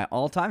 one of my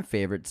all-time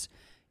favorites,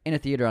 in a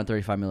theater on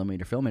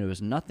 35mm film, and it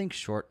was nothing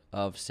short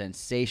of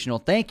sensational.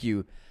 Thank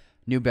you,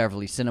 New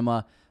Beverly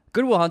Cinema.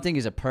 Good Will Hunting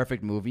is a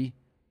perfect movie.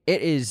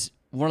 It is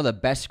one of the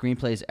best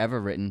screenplays ever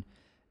written,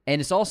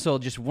 and it's also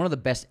just one of the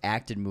best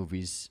acted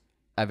movies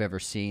I've ever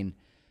seen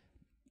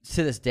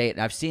to this date.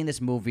 I've seen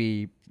this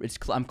movie.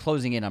 I'm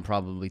closing in on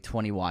probably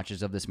 20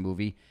 watches of this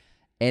movie,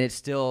 and it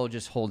still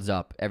just holds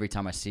up every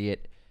time I see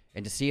it.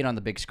 And to see it on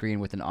the big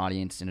screen with an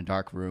audience in a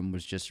dark room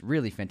was just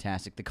really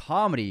fantastic. The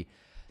comedy,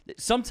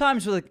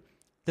 sometimes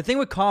the thing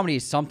with comedy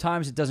is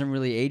sometimes it doesn't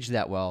really age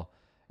that well.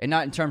 and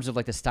not in terms of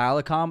like the style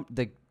of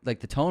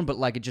the tone, but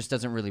like it just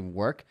doesn't really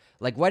work.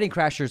 Like Wedding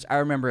Crashers, I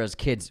remember as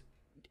kids,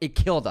 it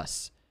killed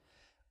us.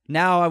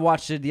 Now I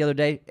watched it the other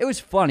day. It was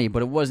funny,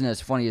 but it wasn't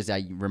as funny as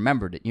I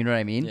remembered it. You know what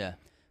I mean? Yeah.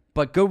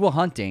 But Good Will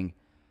Hunting,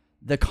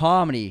 the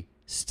comedy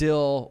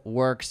still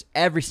works.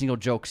 Every single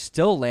joke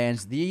still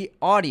lands. The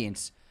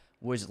audience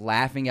was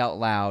laughing out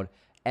loud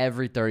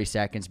every 30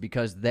 seconds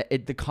because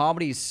the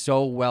comedy is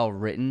so well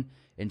written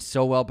and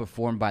so well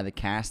performed by the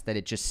cast that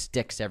it just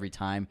sticks every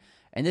time.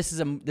 And this is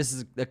a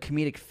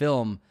comedic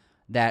film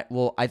that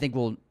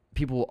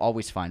people will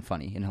always find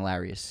funny and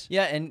hilarious.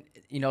 Yeah, and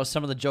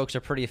some of the jokes are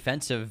pretty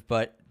offensive,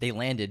 but they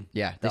landed.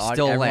 Yeah,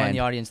 Everyone in the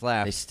audience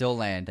laughed. They still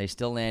land. They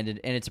still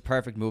landed, and it's a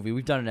perfect movie.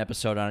 We've done an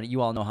episode on it.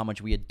 You all know how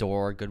much we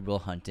adore Good Will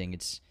Hunting.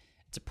 It's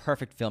a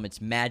perfect film. It's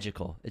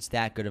magical. It's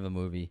that good of a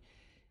movie,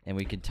 and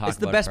we could talk. It's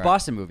the best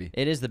Boston movie.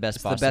 It is the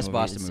best.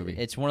 Boston movie.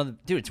 It's one of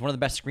the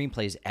best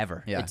screenplays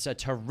ever. Yeah. It's a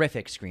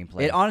terrific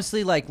screenplay. It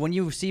honestly, like when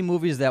you see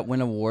movies that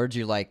win awards,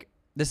 you're like,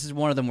 this is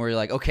one of them where you're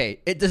like,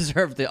 okay, it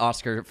deserved the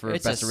Oscar for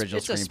best original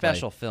screenplay. It's a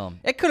special film.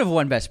 It could have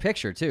won Best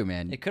Picture too,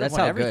 man. It could have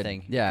won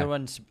everything. Yeah, it could have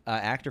won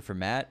actor for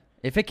Matt.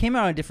 If it came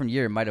out in a different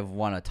year, it might have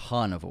won a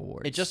ton of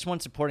awards. It just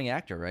won supporting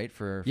actor, right?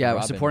 For Robin.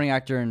 Robin. Supporting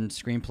actor and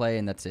screenplay,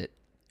 and that's it.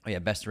 Oh yeah,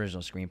 best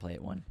original screenplay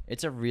it won.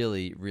 It's a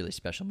really, really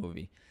special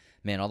movie.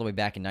 Man, all the way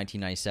back in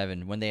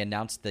 1997, when they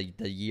announced the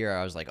year,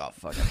 I was like, oh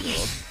fuck, I'm too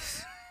old.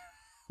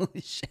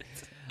 Holy shit.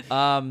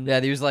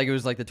 It was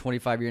like the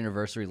 25-year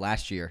anniversary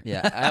last year.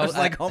 Yeah, I was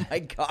like, oh my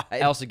god.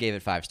 I also gave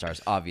it 5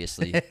 stars,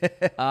 obviously.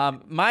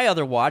 My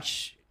other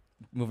watch,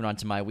 moving on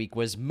to my week,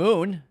 was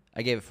Moon.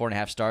 I gave it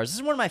 4.5 stars. This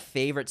is one of my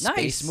favorite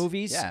space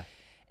movies. Yeah.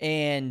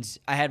 And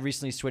I had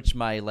recently switched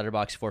my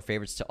Letterboxd 4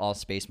 favorites to all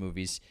space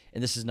movies,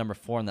 and this is number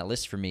 4 on that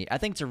list for me. I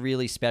think it's a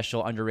really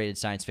special, underrated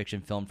science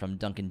fiction film from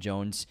Duncan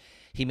Jones.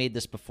 He made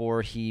this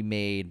before he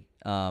made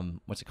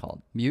what's it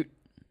called? Mute?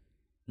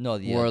 No,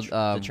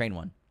 the train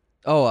one.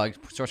 Oh,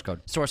 Source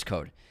Code. Source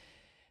Code.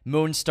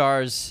 Moon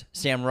stars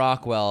Sam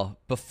Rockwell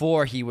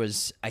before he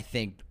was, I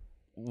think,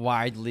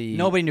 widely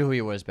Nobody knew who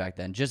he was back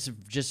then. Just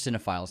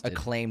cinephiles did.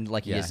 acclaimed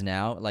like he is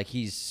now. Like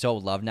he's so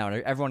loved now.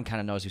 And everyone kind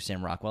of knows who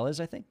Sam Rockwell is,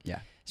 I think. Yeah.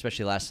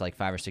 Especially the last like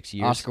 5 or 6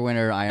 years. Oscar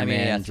winner, Iron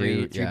Man.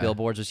 Three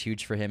Billboards was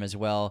huge for him as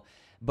well.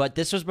 But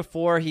this was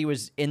before he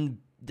was in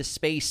the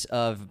space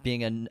of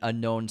being a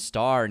known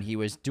star, and he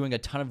was doing a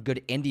ton of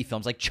good indie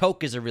films. Like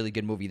Choke is a really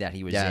good movie that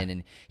he was in,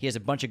 and he has a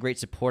bunch of great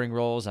supporting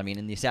roles. I mean,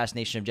 in The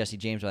Assassination of Jesse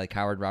James by the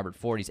coward Robert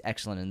Ford, he's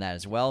excellent in that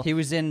as well. He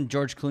was in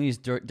George Clooney's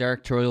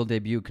directorial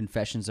debut,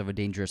 Confessions of a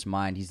Dangerous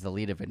Mind. He's the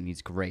lead of it, and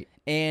he's great.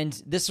 And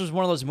this was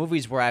one of those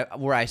movies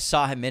where I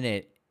saw him in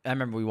it. I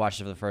remember we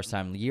watched it for the first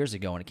time years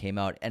ago when it came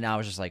out, and I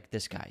was just like,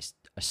 this guy's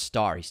a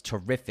star. He's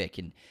terrific,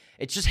 and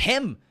it's just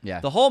him. Yeah.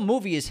 The whole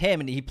movie is him,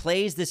 and he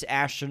plays this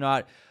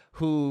astronaut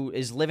who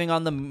is living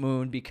on the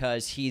moon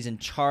because he's in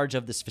charge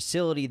of this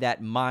facility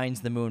that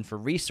mines the moon for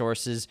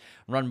resources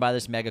run by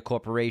this mega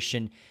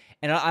corporation.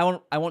 And I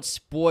won't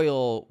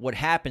spoil what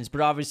happens, but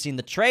obviously in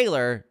the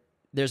trailer,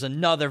 there's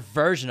another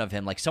version of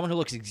him, like someone who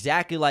looks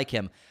exactly like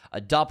him,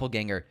 a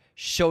doppelganger,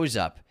 shows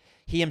up.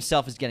 He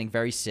himself is getting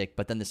very sick,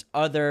 but then this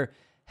other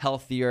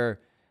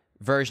healthier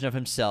version of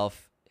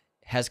himself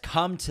has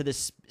come to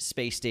this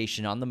space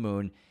station on the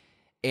moon,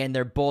 and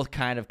they're both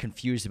kind of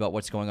confused about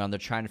what's going on. They're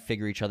trying to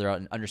figure each other out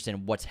and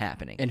understand what's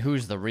happening. And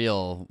who's the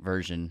real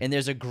version? And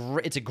it's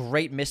a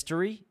great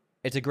mystery.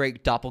 It's a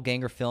great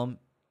doppelganger film,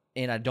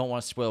 and I don't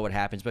want to spoil what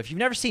happens. But if you've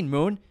never seen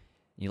Moon,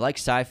 you like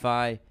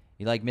sci-fi,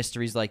 you like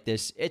mysteries like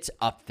this, it's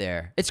up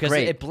there. It's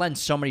great. It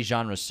blends so many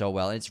genres so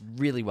well, and it's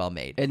really well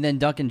made. And then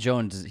Duncan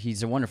Jones,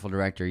 he's a wonderful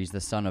director. He's the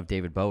son of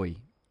David Bowie.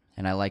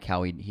 And I like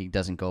how he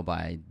doesn't go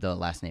by the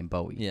last name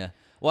Bowie. Yeah.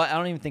 Well, I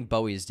don't even think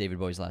Bowie is David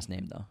Bowie's last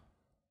name, though.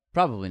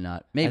 Probably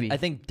not. Maybe. I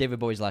think David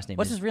Bowie's last name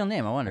What's is... his real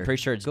name? I wonder. I'm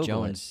pretty sure it's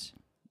Google Jones.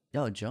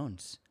 Oh,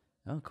 Jones.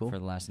 Oh, cool. For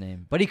the last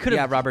name. But he could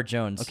have... Yeah, Robert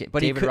Jones. Okay,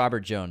 but David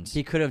Robert Jones.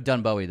 He could have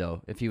done Bowie,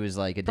 though, if he was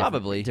like a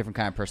different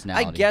kind of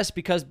personality. I guess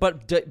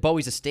but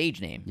Bowie's a stage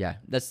name. Yeah.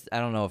 I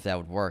don't know if that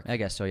would work. I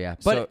guess so, yeah.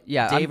 But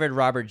yeah, David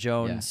Robert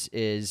Jones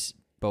is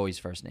Bowie's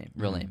first name,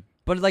 real name.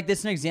 But like this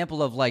is an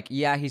example of like,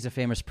 yeah, he's a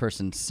famous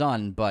person's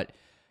son, but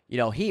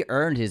he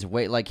earned his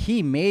way. Like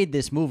he made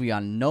this movie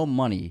on no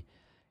money,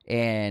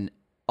 and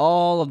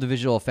all of the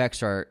visual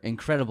effects are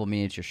incredible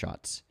miniature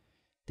shots.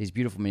 These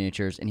beautiful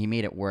miniatures, and he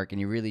made it work, and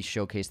he really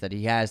showcased that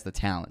he has the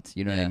talent.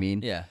 You know what I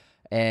mean? Yeah.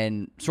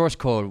 And Source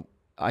Code,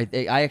 I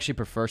actually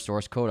prefer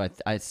Source Code.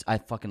 I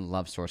fucking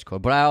love Source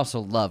Code, but I also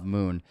love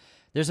Moon.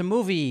 There's a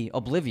movie,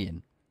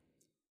 Oblivion,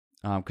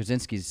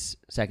 Krasinski's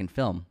second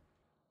film,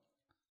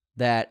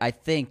 that I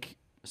think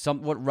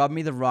what rubbed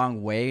me the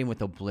wrong way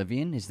with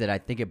Oblivion is that I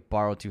think it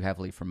borrowed too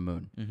heavily from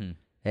Moon. Mm-hmm.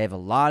 They have a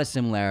lot of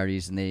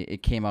similarities, and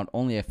it came out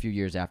only a few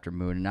years after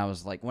Moon. And I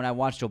was like, when I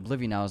watched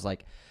Oblivion, I was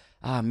like,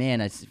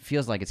 man, it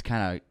feels like it's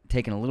kind of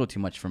taken a little too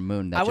much from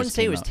Moon. I wouldn't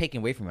say it was taken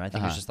away from it. I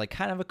think it was just like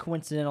kind of a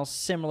coincidental,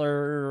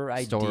 similar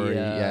story.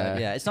 Idea.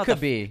 Yeah. It's not could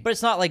be, but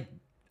it's not like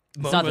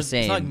it's not the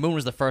same. It's not like Moon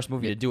was the first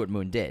movie to do what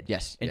Moon did.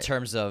 Yes, in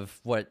terms of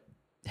what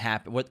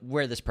happened,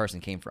 where this person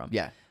came from.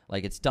 Yeah.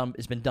 Like it's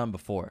been done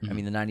before. I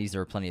mean, the 90s,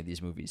 there were plenty of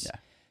these movies. Yeah.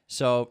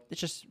 So it's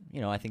just,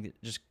 I think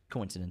it's just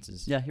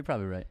coincidences. Yeah, you're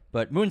probably right.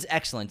 But Moon's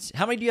excellent.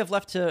 How many do you have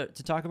left to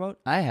talk about?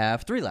 I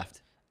have 3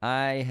 left.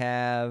 I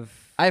have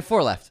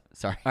 4 left.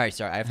 Sorry. All right,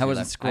 sorry. I have I 3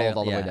 wasn't left. scrolled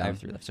all the way I down. have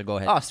 3 left, so go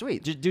ahead. Oh,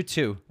 sweet. Just do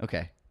 2.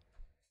 Okay.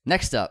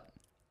 Next up,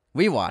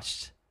 we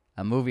watched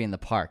a movie in the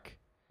park.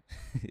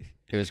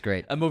 It was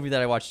great. A movie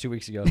that I watched 2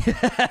 weeks ago.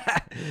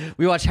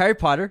 We watched Harry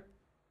Potter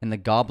and the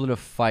Goblet of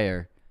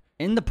Fire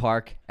in the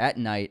park at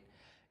night.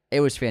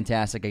 It was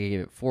fantastic. I gave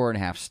it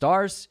 4.5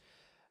 stars.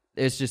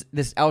 It's just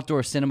this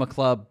outdoor cinema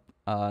club.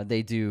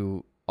 They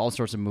do all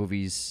sorts of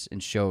movies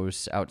and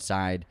shows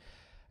outside,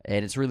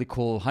 and it's really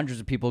cool. Hundreds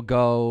of people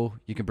go.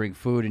 You can bring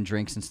food and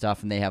drinks and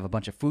stuff, and they have a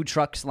bunch of food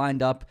trucks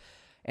lined up,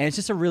 and it's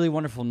just a really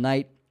wonderful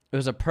night. It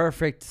was a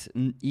perfect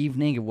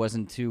evening. It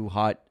wasn't too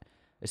hot.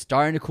 It's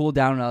starting to cool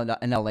down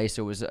in LA,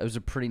 so it was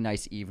a pretty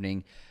nice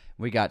evening.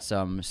 We got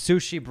some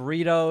sushi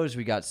burritos.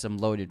 We got some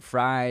loaded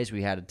fries.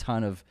 We had a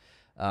ton of.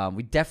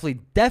 We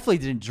definitely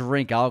didn't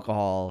drink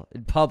alcohol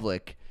in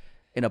public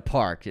in a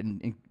park,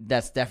 and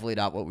that's definitely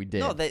not what we did.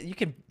 No, you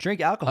can drink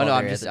alcohol. Oh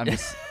no,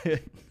 there.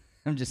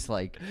 I'm just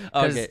like,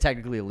 because Okay. it's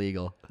technically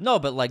illegal. No,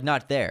 but like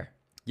not there.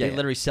 Yeah, They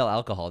literally sell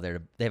alcohol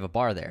there. They have a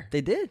bar there.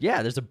 They did.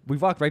 Yeah, we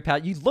walked right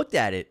past. You looked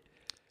at it.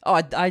 Oh,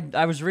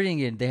 I was reading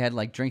it. They had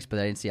like drinks, but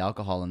I didn't see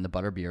alcohol in the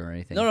butterbeer or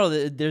anything. No,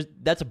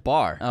 that's a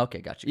bar. Okay,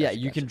 gotcha. Yeah,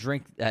 you can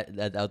drink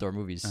at outdoor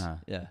movies. Uh-huh.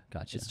 Yeah,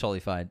 Gotcha. It's totally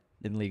fine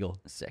and legal.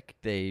 Sick.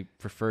 They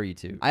prefer you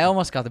to. I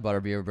almost got the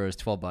butterbeer, but it was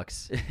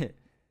 $12.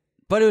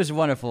 But it was a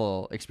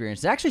wonderful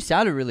experience. It actually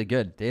sounded really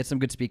good. They had some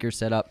good speakers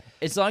set up.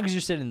 As long as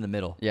you're sitting in the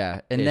middle.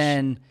 Yeah, and Ish.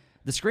 then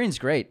the screen's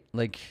great.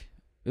 Like,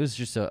 it was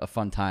just a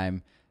fun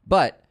time.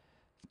 But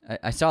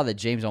I saw that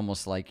James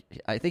almost I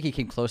think he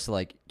came close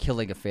to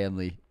killing a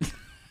family.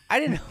 I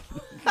didn't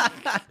know.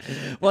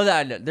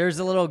 Well, no, there's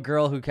a little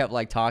girl who kept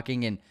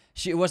talking, and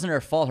it wasn't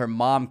her fault. Her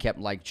mom kept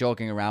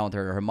joking around with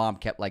her. Her mom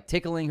kept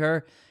tickling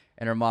her,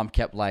 and her mom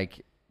kept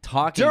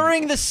talking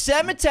During the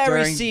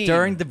cemetery scene.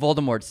 during the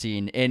Voldemort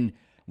scene, and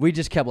we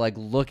just kept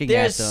looking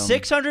There's at them.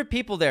 600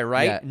 people there,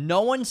 right? Yeah.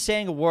 No one's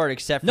saying a word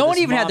except for No this one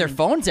even had mom their and-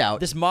 phones out.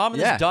 This mom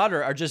and Yeah. this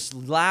daughter are just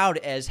loud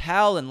as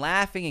hell and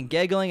laughing and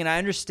giggling. And I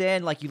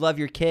understand, you love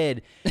your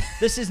kid.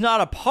 This is not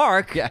a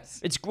park. Yes.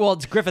 It's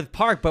Griffith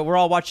Park, but we're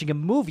all watching a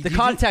movie. The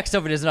context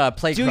of it is not a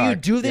play Do card.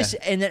 you do this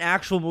Yeah. in an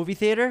actual movie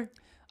theater?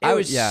 It I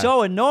was would- yeah.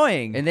 so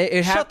annoying. And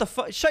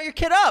shut your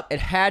kid up. It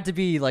had to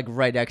be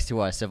right next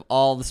to us. Of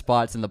all the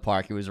spots in the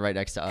park, it was right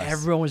next to us.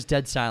 Everyone was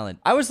dead silent.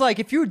 I was like,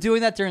 if you were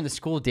doing that during the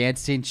school dance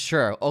scene,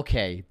 sure,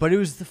 okay. But it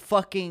was the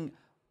fucking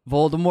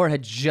Voldemort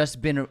had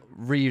just been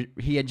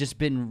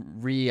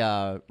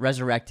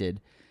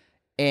resurrected,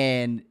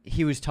 and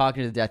he was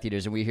talking to the Death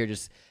Eaters, and we hear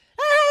just.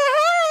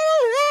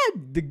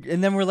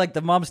 And then we're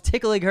the mom's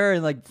tickling her,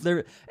 and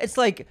it's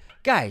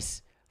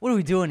guys, what are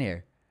we doing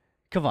here?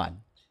 Come on.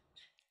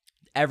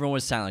 Everyone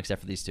was silent except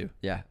for these two.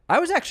 Yeah. I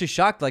was actually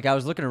shocked. I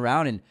was looking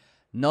around and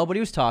nobody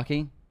was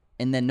talking,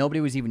 and then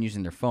nobody was even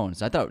using their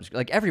phones. I thought it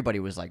was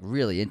everybody was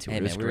really into it. Hey,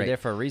 It was man, we great. were there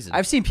for a reason.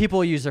 I've seen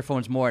people use their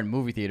phones more in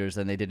movie theaters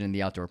than they did in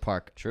the outdoor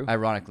park. True.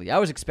 Ironically, I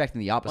was expecting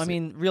the opposite. I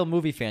mean, real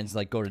movie fans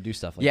go to do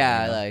stuff like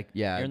yeah, that.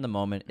 yeah. You're in the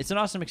moment. It's an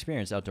awesome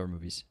experience, outdoor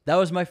movies. That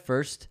was my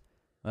first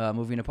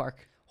movie in a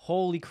park.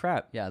 Holy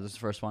crap. Yeah, this was the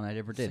first one I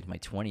ever It's did. my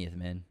 20th,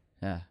 man.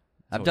 Yeah.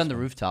 I've always done the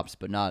fun. rooftops,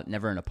 but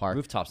never in a park.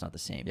 Rooftop's not the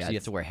same. Yeah, So you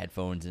have it's- to wear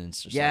headphones, and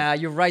it's just Yeah,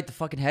 you're right. The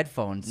fucking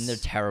headphones. and they're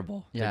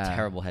terrible. Yeah. They're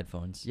terrible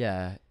headphones.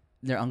 Yeah,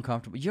 they're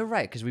uncomfortable. You're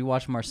right, because we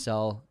watched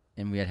Marcel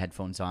and we had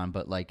headphones on,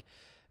 but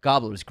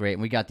Goblet was great,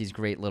 and we got these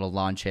great little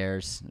lawn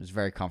chairs. It was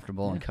very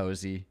comfortable and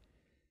cozy.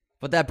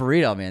 But that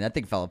burrito, man, that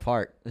thing fell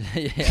apart.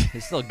 Yeah,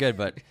 it's still good,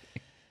 but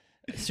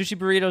sushi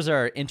burritos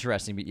are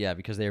interesting, but yeah,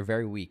 because they are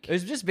very weak. It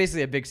was just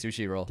basically a big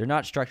sushi roll. They're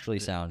not structurally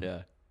sound.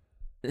 Yeah.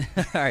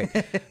 All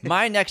right.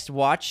 My next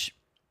watch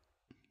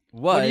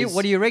was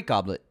What do you rate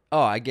Goblet?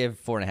 Oh, I gave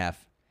 4.5.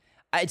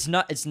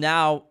 It's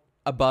now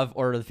above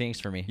Order of the Phoenix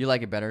for me. You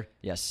like it better?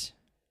 Yes.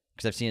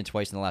 Because I've seen it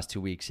twice in the last 2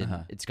 weeks,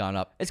 and it's gone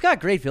up. It's got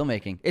great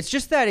filmmaking. It's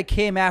just that it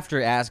came after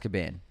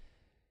Azkaban.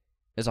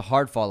 It's a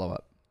hard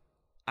follow-up.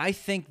 I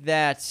think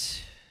that,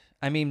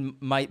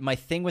 my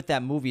thing with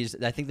that movie is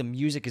that I think the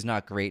music is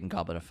not great in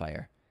Goblet of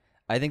Fire.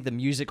 I think the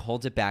music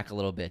holds it back a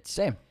little bit.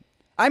 Same.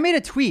 I made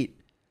a tweet.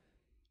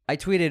 I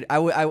tweeted.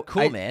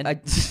 Cool, man. I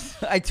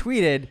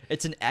tweeted.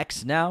 It's an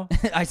X now.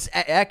 I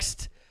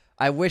X'd.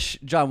 I wish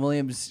John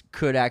Williams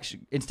could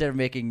actually, instead of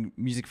making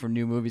music for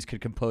new movies,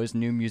 could compose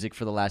new music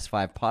for the last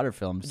 5 Potter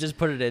films. Just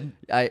put it in.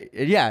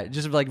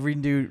 Just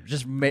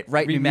redo,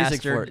 write new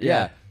music for Remastered, it.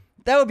 yeah.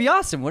 That would be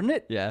awesome, wouldn't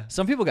it? Yeah.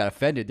 Some people got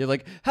offended. They're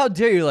like, "How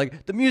dare you?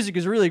 The music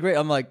is really great."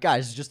 I'm like,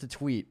 "Guys, it's just a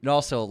tweet." And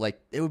also,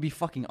 it would be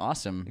fucking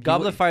awesome.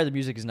 Goblet of Fire, the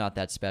music is not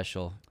that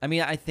special.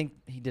 I think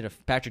he did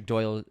Patrick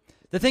Doyle.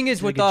 The thing is,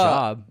 did a with good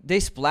job. they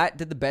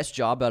did the best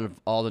job out of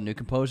all the new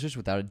composers,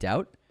 without a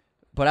doubt.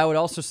 But I would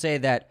also say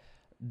that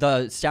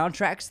the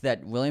soundtracks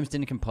that Williams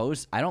didn't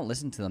compose, I don't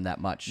listen to them that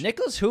much.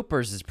 Nicholas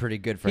Hooper's is pretty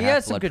good for He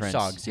has Half-Blood some good Prince.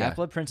 songs, yeah.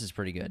 Half-Blood Prince is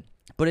pretty good.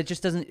 But it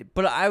just doesn't.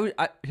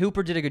 But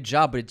Hooper did a good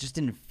job, but it just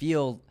didn't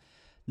feel.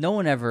 no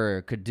one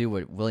ever could do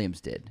what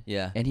Williams did.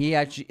 Yeah. And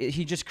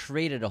he just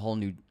created a whole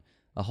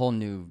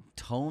new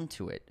tone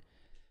to it.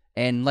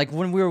 And like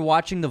when we were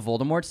watching the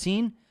Voldemort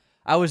scene,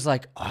 I was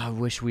like, oh, I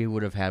wish we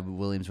would have had what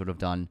Williams would have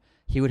done.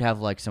 He would have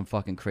like some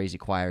fucking crazy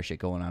choir shit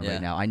going on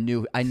right now. I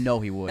know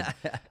he would.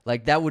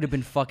 Like that would have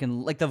been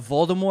fucking like the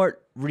Voldemort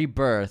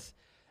rebirth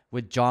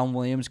with John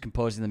Williams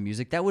composing the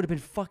music. That would have been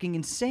fucking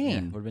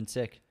insane. Would have been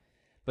sick.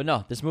 But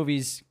no, this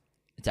movie's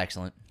it's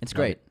excellent. It's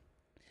great.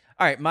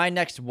 All right, my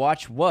next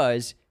watch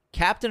was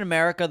Captain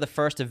America: The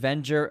First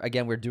Avenger.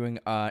 Again, we're doing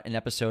an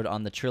episode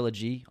on the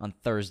trilogy on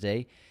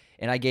Thursday,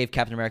 and I gave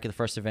Captain America: The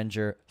First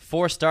Avenger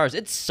 4 stars.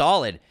 It's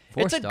solid.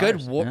 It's a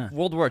good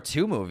World War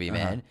II movie,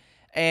 man.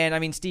 And I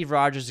mean, Steve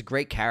Rogers is a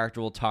great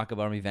character. We'll talk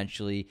about him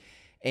eventually.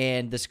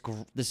 And this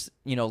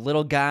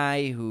little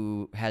guy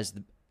who has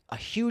a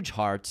huge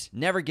heart,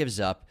 never gives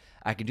up.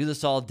 I can do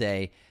this all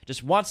day.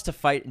 Just wants to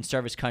fight and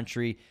serve his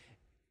country.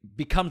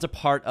 Becomes a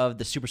part of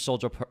the super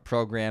soldier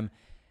program,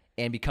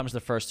 and becomes the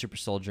first super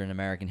soldier in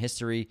American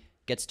history.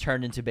 Gets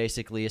turned into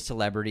basically a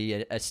celebrity,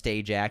 a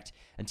stage act,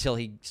 until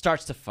he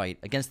starts to fight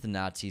against the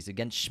Nazis,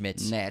 against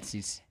Schmitz.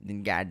 Nazis. The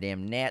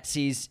goddamn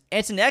Nazis. And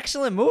it's an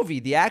excellent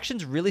movie. The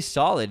action's really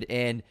solid,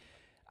 and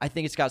I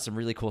think it's got some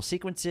really cool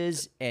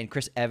sequences, and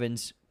Chris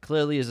Evans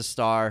clearly is a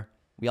star.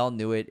 We all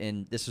knew it,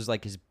 and this was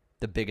like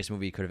the biggest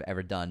movie he could have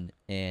ever done.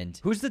 And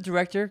who's the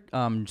director?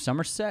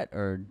 Somerset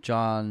or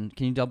John?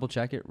 Can you double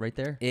check it right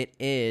there? It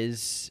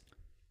is...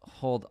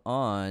 Hold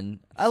on.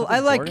 I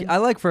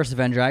like First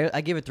Avenger.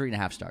 I give it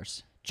 3.5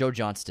 stars. Joe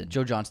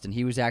Johnston.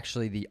 He was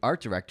actually the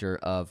art director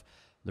of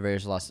The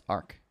Raiders of the Lost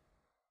Ark.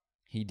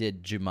 He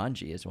did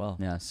Jumanji as well.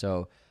 Yeah,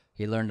 so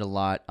he learned a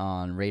lot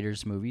on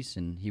Raiders movies,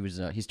 and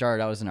he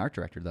started out as an art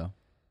director though.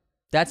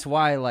 That's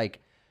why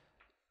like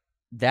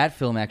that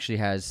film actually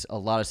has a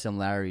lot of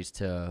similarities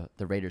to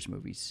the Raiders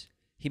movies.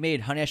 He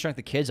made Honey, I Shrunk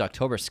the Kids,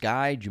 October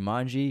Sky,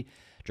 Jumanji,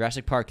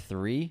 Jurassic Park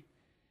 3.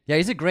 Yeah,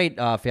 he's a great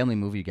family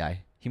movie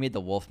guy. He made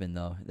The Wolfman,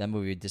 though. That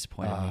movie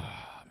disappointed me.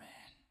 Oh, man.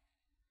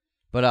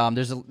 But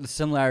there's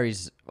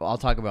similarities, I'll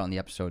talk about in the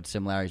episode,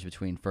 similarities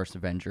between First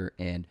Avenger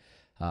and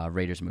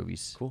Raiders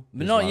movies. Cool.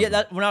 But no,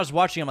 yeah, when I was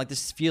watching, I'm like,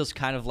 this feels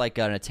kind of like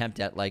an attempt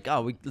at like,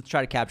 let's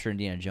try to capture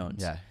Indiana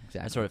Jones. Yeah,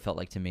 exactly. That's what it felt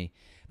like to me.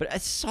 But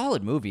it's a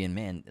solid movie, and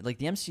man, like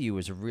the MCU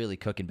was really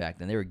cooking back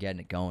then. They were getting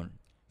it going,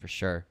 for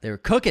sure. They were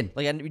cooking.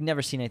 Like, I'd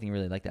never seen anything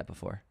really like that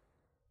before.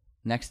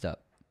 Next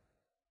up,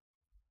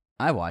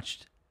 I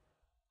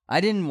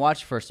didn't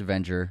watch First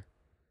Avenger,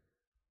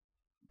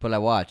 but I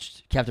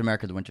watched Captain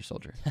America: The Winter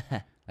Soldier.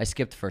 I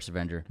skipped First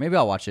Avenger. Maybe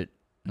I'll watch it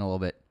in a little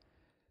bit.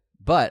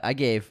 But I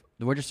gave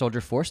The Winter Soldier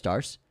 4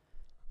 stars,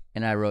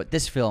 and I wrote,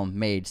 this film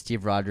made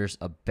Steve Rogers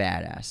a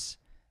badass.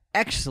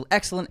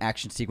 Excellent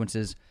action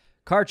sequences,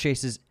 car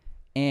chases,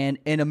 and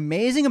an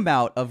amazing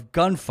amount of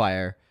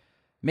gunfire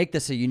make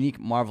this a unique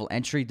Marvel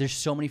entry. There's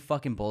so many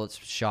fucking bullets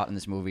shot in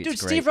this movie. Dude,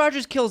 it's great. Steve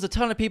Rogers kills a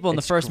ton of people in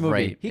the first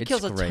movie. He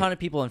kills a great. ton of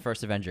people in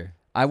First Avenger.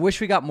 I wish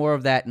we got more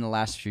of that in the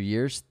last few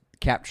years.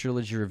 Cap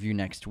Trilogy review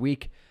next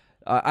week.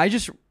 I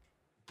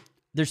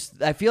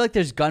feel like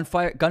there's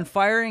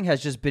gunfiring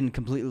has just been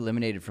completely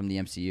eliminated from the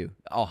MCU.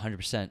 Oh,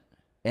 100%.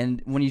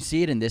 And when you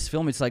see it in this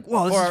film, it's like,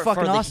 whoa, this is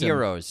fucking for awesome. The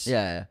heroes.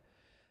 Yeah.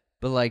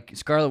 But like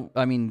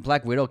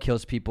Black Widow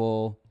kills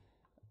people.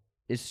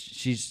 It's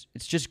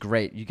just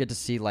great. You get to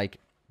see like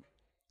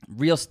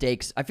real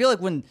stakes. I feel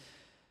like when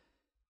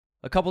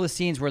a couple of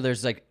scenes where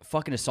there's like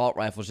fucking assault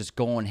rifles just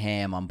going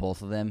ham on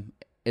both of them,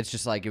 it's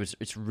just like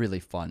it's really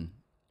fun.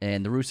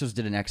 And the Russos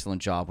did an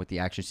excellent job with the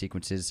action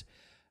sequences.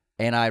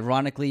 And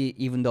ironically,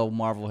 even though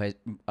Marvel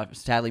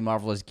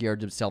has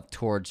geared itself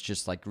towards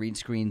just like green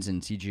screens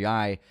and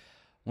CGI,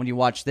 when you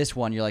watch this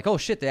one, you're like, oh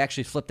shit, they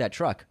actually flipped that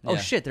truck. Yeah. Oh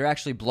shit, they're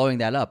actually blowing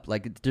that up.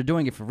 Like they're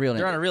doing it for real.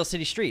 They're on a real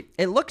city street.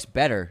 It looks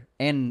better,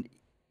 and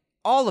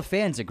all the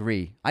fans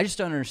agree. I just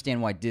don't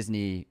understand why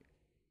Disney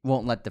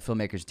won't let the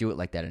filmmakers do it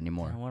like that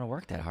anymore. I don't want to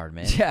work that hard,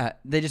 man. Yeah,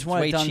 they just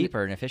want it done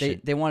cheaper and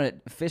efficient. They want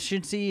it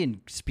efficiency and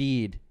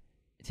speed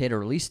to hit a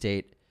release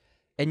date,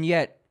 and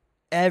yet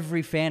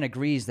every fan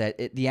agrees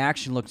that the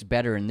action looks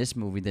better in this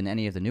movie than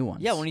any of the new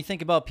ones. Yeah, when you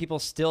think about people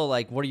still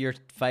like, what are your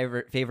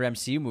favorite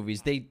MCU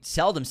movies? They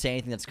seldom say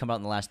anything that's come out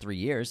in the last 3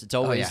 years. It's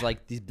always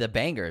like the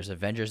bangers: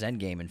 Avengers,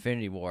 Endgame,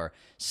 Infinity War,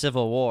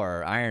 Civil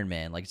War, Iron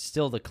Man. Like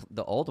still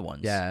the old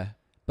ones. Yeah,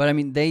 but I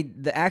mean,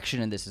 the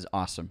action in this is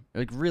awesome.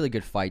 Like really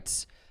good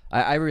fights.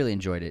 I really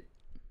enjoyed it.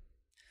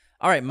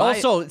 All right.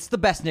 Also, it's the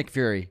best Nick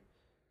Fury.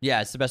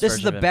 Yeah, it's the best. This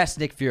is the best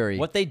Nick Fury.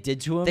 What they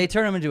did to him, they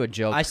turned him into a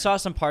joke. I saw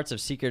some parts of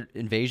Secret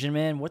Invasion,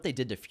 man. What they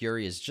did to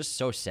Fury is just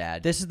so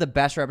sad. This is the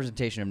best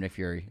representation of Nick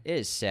Fury. It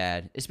is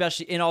sad,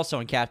 especially and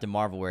also in Captain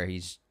Marvel, where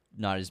he's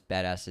not as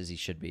badass as he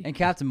should be. And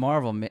Captain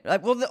Marvel,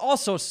 well,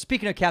 also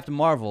speaking of Captain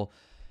Marvel,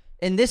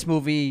 in this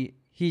movie,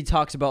 he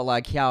talks about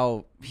like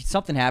how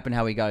something happened,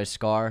 how he got his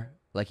scar,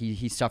 like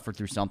he suffered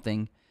through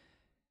something.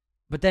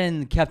 But then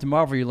in Captain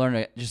Marvel, you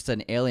learn just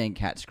an alien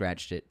cat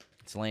scratched it.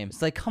 It's lame.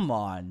 It's like, come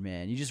on,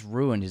 man. You just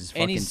ruined his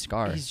fucking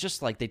scar. He's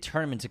just like, they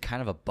turn him into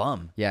kind of a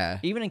bum. Yeah.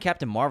 Even in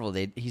Captain Marvel,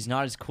 he's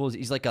not as cool.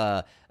 He's like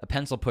a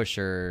pencil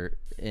pusher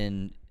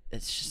in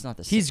it's just not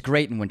the same. He's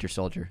great in Winter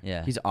Soldier.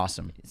 Yeah. He's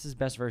awesome. It's his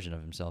best version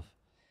of himself.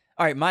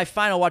 All right, my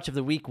final watch of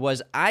the week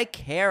was I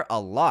Care a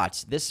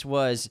Lot. This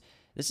is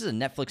a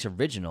Netflix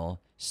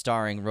original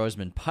starring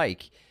Rosamund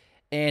Pike,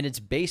 and it's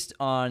based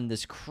on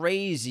this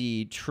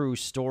crazy true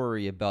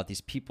story about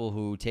these people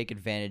who take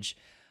advantage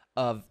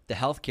of the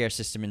healthcare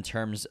system in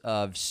terms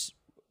of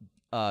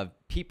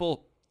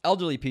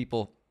elderly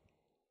people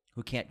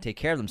who can't take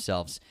care of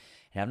themselves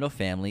and have no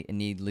family and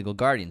need legal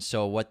guardians.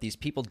 So what these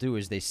people do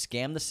is they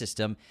scam the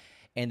system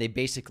and they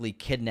basically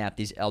kidnap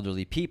these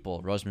elderly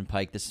people. Rosamund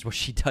Pike, this is what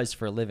she does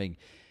for a living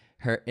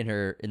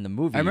in the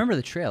movie. I remember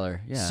the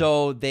trailer. Yeah.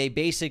 So they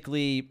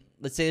basically,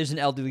 let's say there's an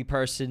elderly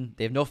person,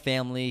 they have no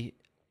family,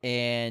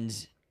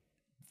 and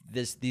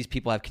these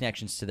people have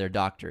connections to their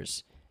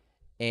doctors.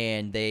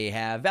 And they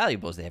have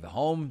valuables. They have a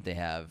home. They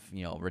have,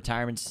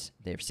 retirements.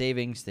 They have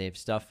savings. They have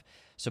stuff.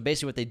 So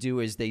basically what they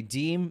do is they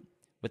deem,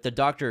 with the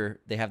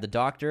doctor, they have the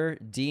doctor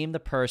deem the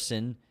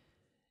person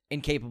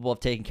incapable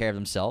of taking care of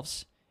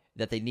themselves,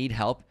 that they need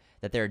help,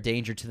 that they're a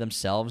danger to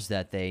themselves,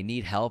 that they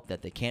need help,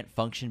 that they can't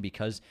function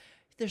because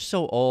they're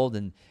so old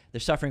and they're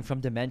suffering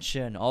from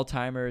dementia and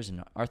Alzheimer's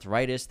and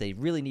arthritis. They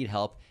really need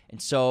help. And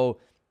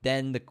so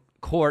then the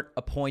court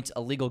appoints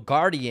a legal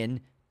guardian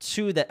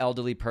to the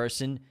elderly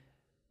person,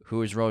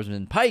 who is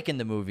Rosamund Pike in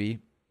the movie,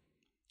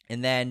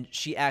 and then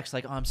she acts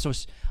like,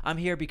 I'm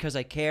here because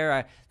I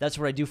care. That's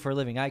what I do for a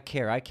living. I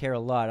care a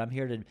lot. I'm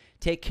here to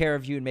take care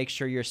of you and make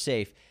sure you're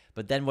safe.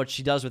 But then what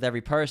she does with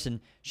every person,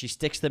 she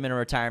sticks them in a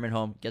retirement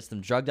home, gets them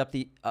drugged up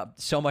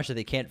so much that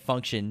they can't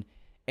function,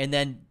 and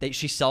then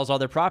she sells all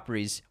their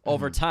properties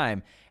over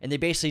time, and they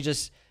basically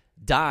just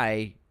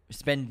die,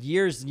 spend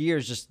years and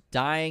years just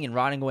dying and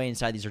rotting away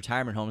inside these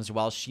retirement homes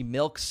while she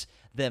milks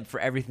them for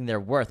everything they're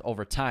worth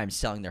over time,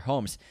 selling their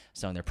homes,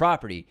 selling their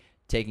property,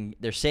 taking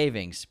their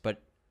savings,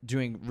 but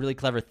doing really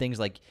clever things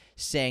like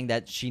saying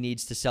that she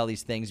needs to sell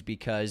these things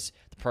because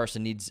the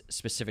person needs a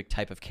specific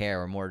type of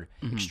care or more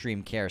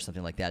extreme care or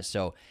something like that.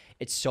 So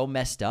it's so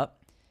messed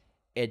up.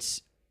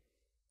 It's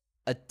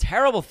a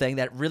terrible thing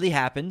that really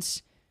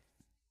happens,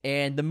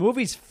 and the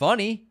movie's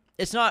funny.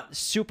 It's not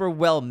super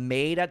well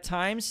made at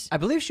times. I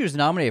believe she was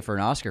nominated for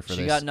an Oscar for this.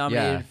 She got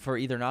nominated for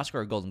either an Oscar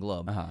or a Golden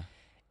Globe. Uh-huh.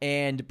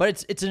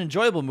 But it's an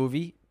enjoyable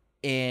movie,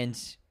 and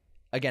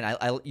again,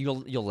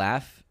 you'll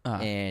laugh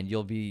and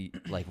you'll be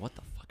like, "What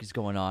the fuck is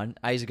going on?"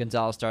 Isaac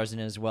Gonzalez stars in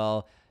it as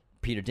well.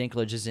 Peter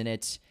Dinklage is in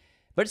it,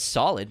 but it's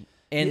solid,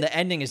 and the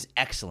ending is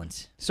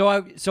excellent.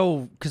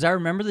 So because I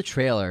remember the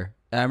trailer,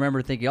 and I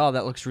remember thinking, "Oh,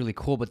 that looks really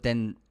cool," but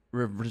then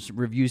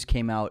reviews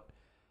came out.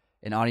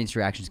 And audience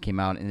reactions came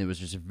out, and it was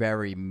just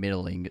very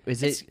middling.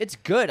 It's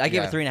good. I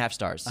gave it 3.5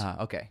 stars.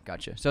 Okay,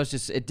 gotcha. So it's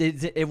just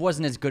it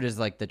wasn't as good as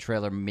like the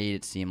trailer made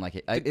it seem like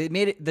it. It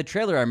made it. The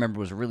trailer I remember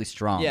was really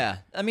strong. Yeah,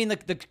 I mean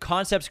the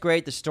concept's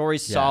great, the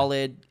story's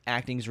solid,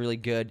 acting's really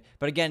good.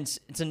 But again,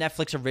 it's a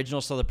Netflix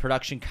original, so the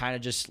production kind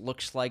of just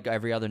looks like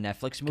every other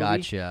Netflix movie.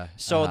 Gotcha.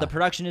 So the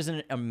production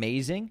isn't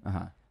amazing.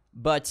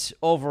 But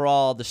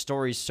overall, the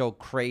story's so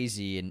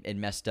crazy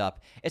and messed up.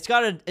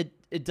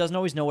 It doesn't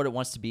always know what it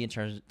wants to be in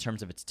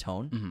terms of its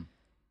tone.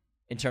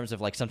 In terms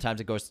of like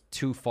sometimes it goes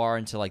too far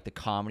into like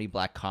the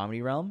black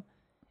comedy realm,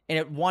 and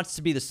it wants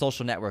to be the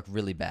Social Network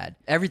really bad.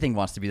 Everything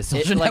wants to be the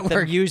Social Network.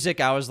 Like the music,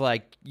 I was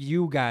like,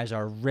 you guys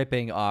are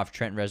ripping off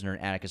Trent Reznor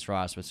and Atticus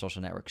Ross with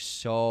Social Network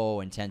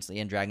so intensely,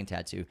 and Dragon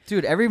Tattoo.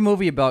 Dude, every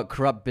movie about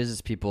corrupt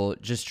business people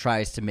just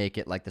tries to make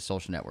it like the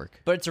Social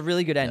Network. But it's a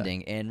really good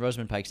ending, and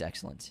Rosamund Pike's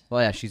excellent.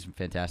 Well, yeah, she's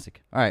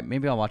fantastic. All right,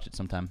 maybe I'll watch it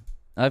sometime.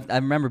 I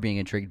remember being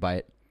intrigued by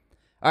it.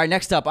 All right,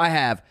 next up, I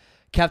have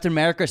Captain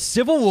America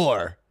Civil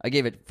War. I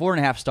gave it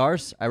 4.5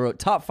 stars. I wrote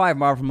top 5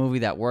 Marvel movie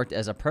that worked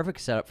as a perfect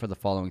setup for the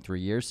following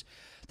 3 years.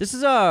 This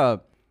is a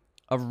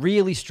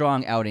really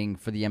strong outing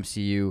for the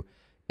MCU,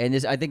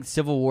 and I think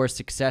Civil War's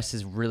success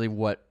is really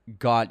what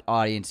got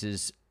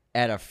audiences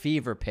at a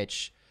fever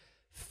pitch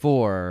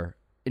for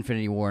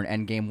Infinity War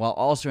and Endgame, while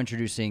also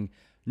introducing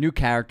new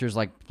characters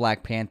like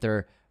Black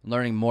Panther,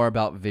 learning more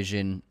about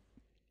Vision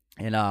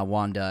and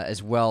Wanda,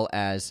 as well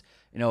as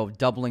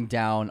doubling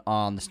down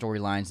on the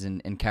storylines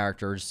and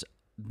characters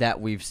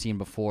that we've seen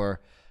before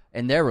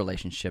and their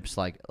relationships,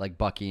 like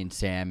Bucky and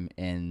Sam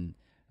and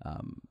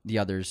the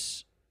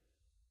others.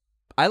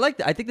 I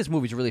think this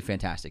movie's really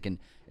fantastic, and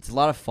it's a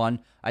lot of fun.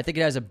 I think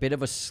it has a bit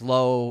of a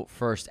slow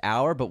first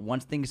hour, but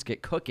once things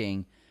get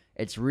cooking,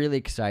 it's really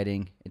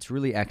exciting. It's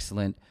really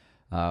excellent.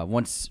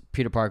 Once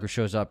Peter Parker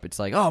shows up, it's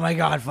like, oh my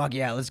God, fuck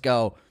yeah, let's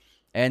go.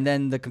 And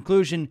then the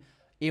conclusion,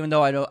 even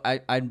though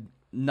I'm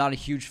not a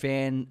huge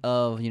fan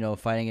of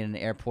fighting in an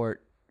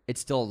airport, it's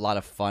still a lot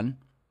of fun.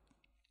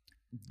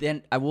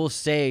 Then I will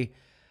say,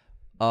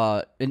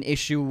 an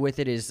issue with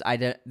it is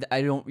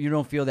you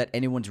don't feel that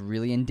anyone's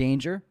really in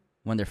danger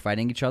when they're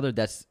fighting each other.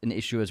 That's an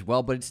issue as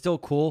well, but it's still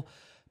cool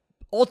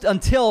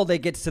until they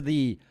get to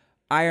the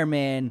Iron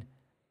Man,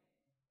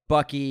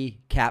 Bucky,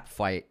 Cap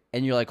fight,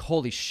 and you're like,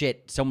 holy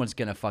shit, someone's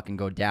gonna fucking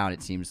go down.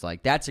 It seems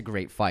like that's a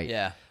great fight.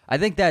 Yeah, I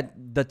think that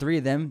the three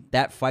of them,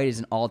 that fight is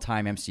an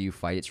all-time MCU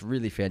fight. It's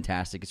really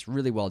fantastic. It's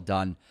really well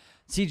done.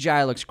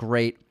 CGI looks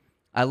great.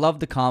 I love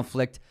the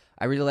conflict.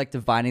 I really like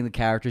dividing the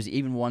characters,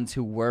 even ones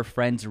who were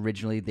friends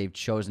originally. They've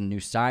chosen new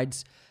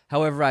sides.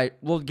 However,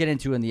 we'll get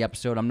into in the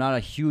episode. I'm not a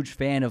huge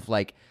fan of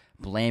like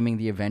blaming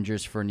the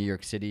Avengers for New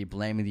York City,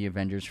 blaming the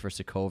Avengers for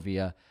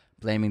Sokovia,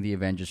 blaming the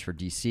Avengers for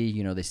DC.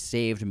 You know, they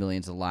saved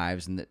millions of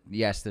lives, and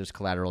yes, there's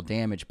collateral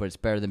damage, but it's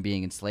better than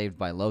being enslaved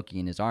by Loki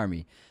and his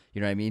army.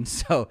 You know what I mean?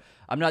 So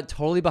I'm not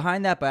totally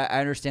behind that, but I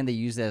understand they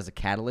use that as a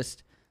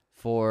catalyst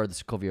for the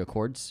Sokovia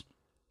Accords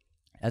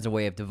as a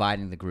way of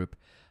dividing the group.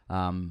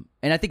 And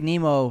I think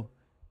Zemo,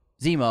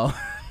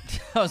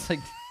 I was like,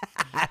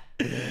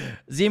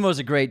 Zemo's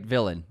a great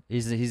villain.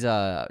 He's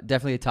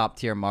definitely a top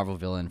tier Marvel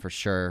villain for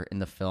sure in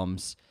the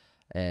films.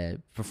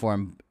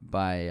 Performed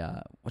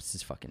by what's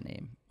his fucking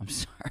name? I'm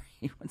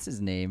sorry, what's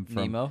his name?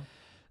 Nemo.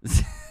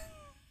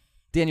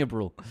 Daniel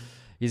Bruhl.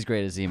 He's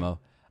great as Zemo.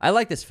 I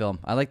like this film.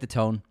 I like the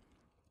tone,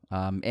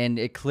 and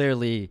it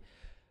clearly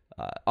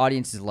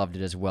audiences loved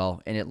it as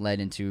well, and it led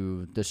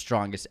into the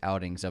strongest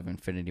outings of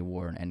Infinity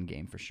War and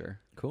Endgame for sure.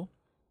 Cool.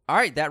 All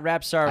right, that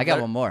wraps our. I got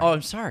one more. Oh,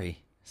 I'm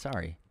sorry.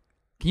 Sorry.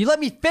 Can you let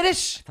me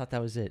finish? I thought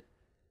that was it.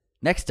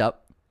 Next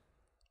up,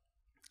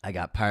 I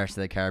got Pirates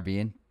of the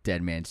Caribbean,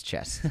 Dead Man's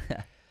Chest.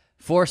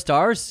 4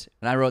 stars,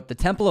 and I wrote The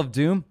Temple of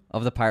Doom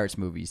of the Pirates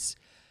movies.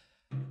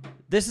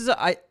 This is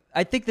I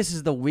think this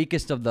is the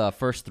weakest of the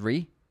first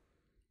 3,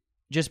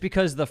 just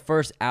because the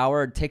first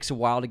hour it takes a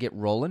while to get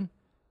rolling.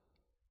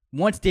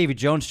 Once Davy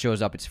Jones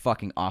shows up, it's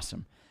fucking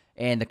awesome,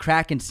 and the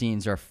Kraken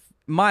scenes are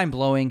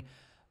mind-blowing.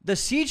 The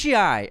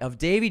CGI of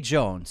Davy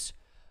Jones.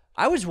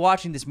 I was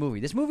watching this movie.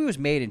 This movie was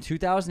made in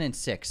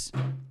 2006.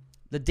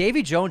 The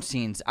Davy Jones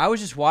scenes, I was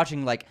just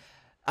watching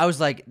I was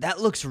like, that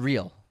looks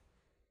real.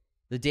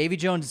 The Davy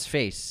Jones'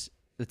 face,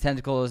 the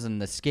tentacles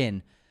and the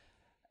skin,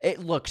 it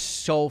looks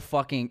so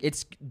fucking...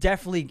 It's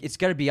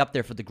got to be up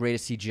there for the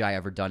greatest CGI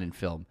ever done in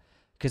film.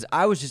 Because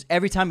I was just...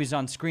 Every time he was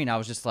on screen, I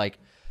was just like,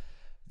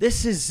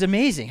 this is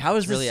amazing. How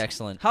is this... really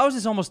excellent. How is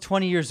this almost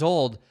 20 years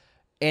old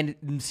and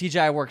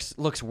CGI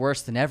looks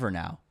worse than ever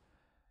now?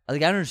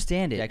 Like, I don't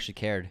understand it. They actually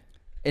cared.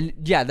 And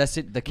yeah, that's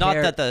it. Not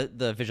that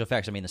the visual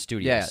effects, I mean the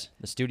studios. Yeah.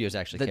 The studios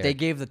actually that cared. they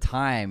gave the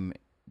time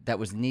that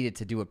was needed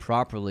to do it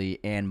properly,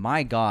 and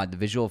my God, the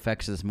visual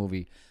effects of this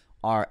movie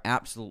are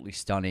absolutely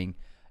stunning.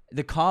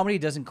 The comedy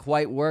doesn't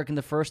quite work in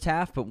the first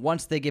half, but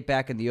once they get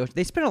back in the ocean,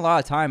 they spend a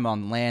lot of time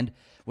on land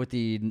with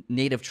the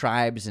native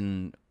tribes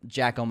and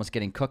Jack almost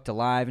getting cooked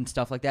alive and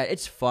stuff like that.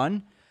 It's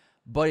fun,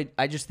 but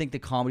I just think the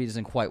comedy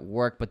doesn't quite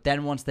work. But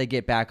then once they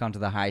get back onto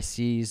the high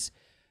seas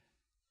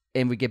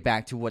and we get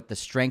back to what the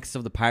strengths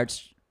of the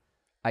Pirates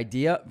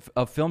idea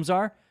of films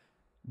are,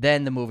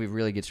 then the movie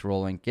really gets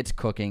rolling, gets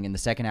cooking, and the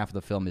second half of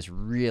the film is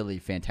really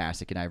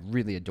fantastic, and I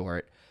really adore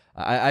it.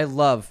 I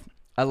love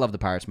the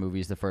Pirates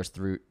movies, the first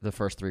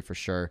 3 for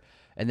sure.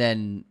 And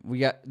then we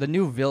got the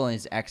new villain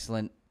is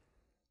excellent.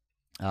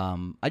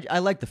 I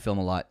like the film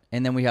a lot.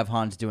 And then we have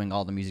Hans doing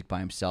all the music by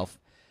himself.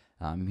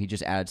 He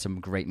just added some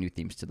great new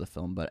themes to the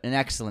film, but an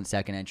excellent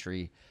second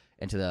entry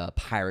into the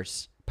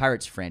Pirates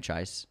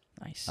franchise.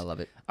 Nice. I love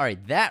it. All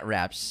right, that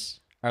wraps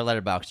our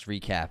Letterboxd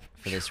recap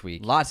for this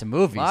week. Lots of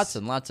movies. Lots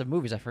and lots of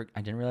movies. I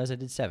didn't realize I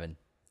did 7.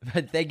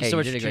 But thank you so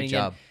much for tuning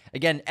in.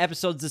 Again,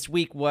 episodes this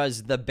week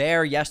was The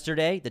Bear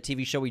yesterday, the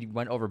TV show. We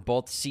went over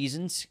both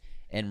seasons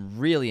and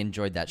really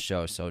enjoyed that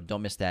show. So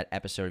don't miss that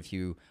episode if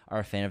you are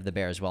a fan of The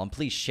Bear as well. And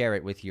please share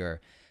it with your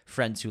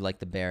friends who like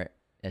The Bear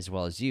as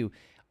well as you.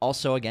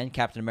 Also, again,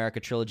 Captain America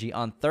Trilogy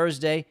on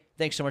Thursday.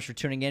 Thanks so much for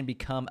tuning in.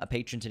 Become a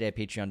patron today at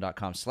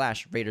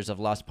patreon.com/Raiders of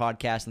the Lost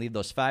Podcast and leave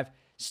those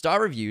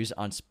 5-star reviews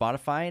on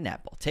Spotify and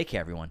Apple. Take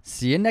care, everyone.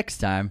 See you next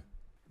time.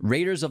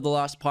 Raiders of the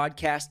Lost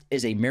Podcast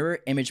is a mirror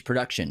image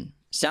production.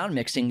 Sound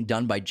mixing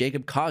done by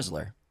Jacob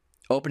Kosler.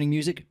 Opening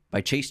music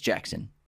by Chase Jackson.